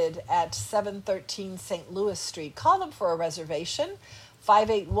located at 713 St. Louis Street. Call them for a reservation,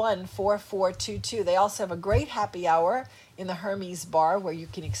 581-4422. They also have a great happy hour in the Hermes Bar where you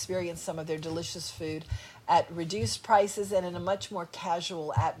can experience some of their delicious food at reduced prices and in a much more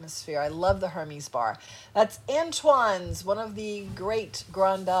casual atmosphere. I love the Hermes Bar. That's Antoine's, one of the great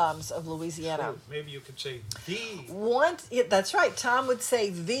Grand Dames of Louisiana. So maybe you could say the. That's right. Tom would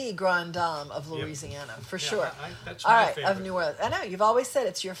say the Grand Dame of Louisiana, for sure. That's All my right, favorite. of New Orleans. I know, you've always said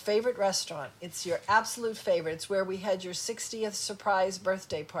it's your favorite restaurant. It's your absolute favorite. It's where we had your 60th surprise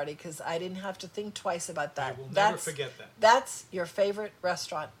birthday party, because I didn't have to think twice about that. I will never forget that. That's your favorite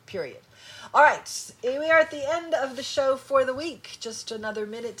restaurant, period. All right, we are at the end of the show for the week. Just another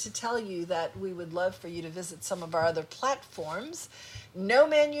minute to tell you that we would love for you to visit some of our other platforms.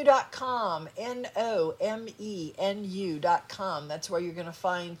 NoMenu.com, NOMENU.com. That's where you're going to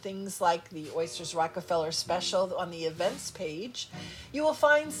find things like the Oysters Rockefeller special on the events page. You will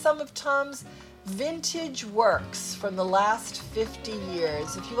find some of Tom's vintage works from the last 50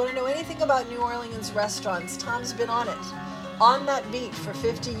 years. If you want to know anything about New Orleans restaurants, Tom's been on it. On that beat for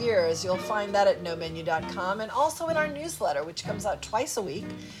 50 years. You'll find that at nomenu.com and also in our newsletter, which comes out twice a week.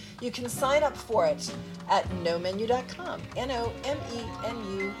 You can sign up for it at nomenu.com, NOMENU.com.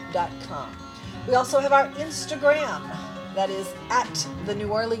 We also have our Instagram, that is at the New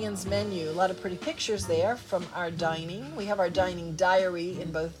Orleans Menu. A lot of pretty pictures there from our dining. We have our dining diary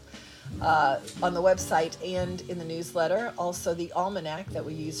in both on the website and in the newsletter. Also the almanac that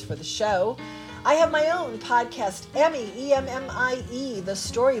we use for the show. I have my own podcast, Emmy, E-M-M-I-E, The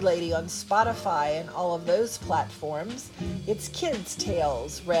Story Lady on Spotify and all of those platforms. It's Kids'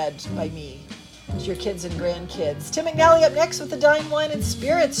 Tales, read by me. It's your kids and grandkids. Tim McNally up next with the Dine, Wine, and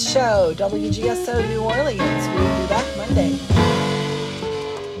Spirits Show, WGSO New Orleans. We will be back Monday.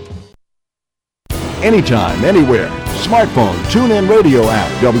 Anytime, anywhere. Smartphone, TuneIn Radio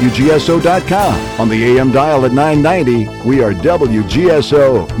app, WGSO.com. On the AM dial at 990, we are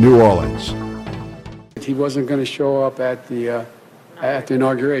WGSO New Orleans. He wasn't going to show up at the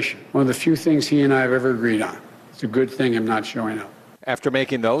inauguration. One of the few things he and I have ever agreed on. It's a good thing I'm not showing up. After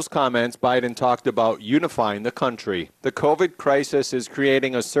making those comments, Biden talked about unifying the country. The COVID crisis is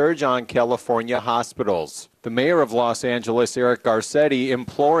creating a surge on California hospitals. The mayor of Los Angeles, Eric Garcetti,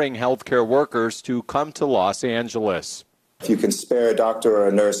 imploring healthcare workers to come to Los Angeles. If you can spare a doctor or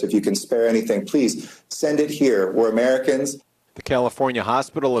a nurse, if you can spare anything, please send it here. We're Americans. The California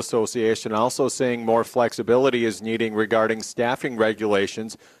Hospital Association also saying more flexibility is needed regarding staffing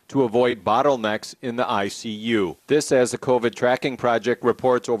regulations to avoid bottlenecks in the ICU. This as the COVID tracking project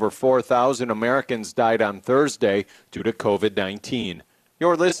reports over 4,000 Americans died on Thursday due to COVID-19.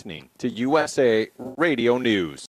 You're listening to USA Radio News.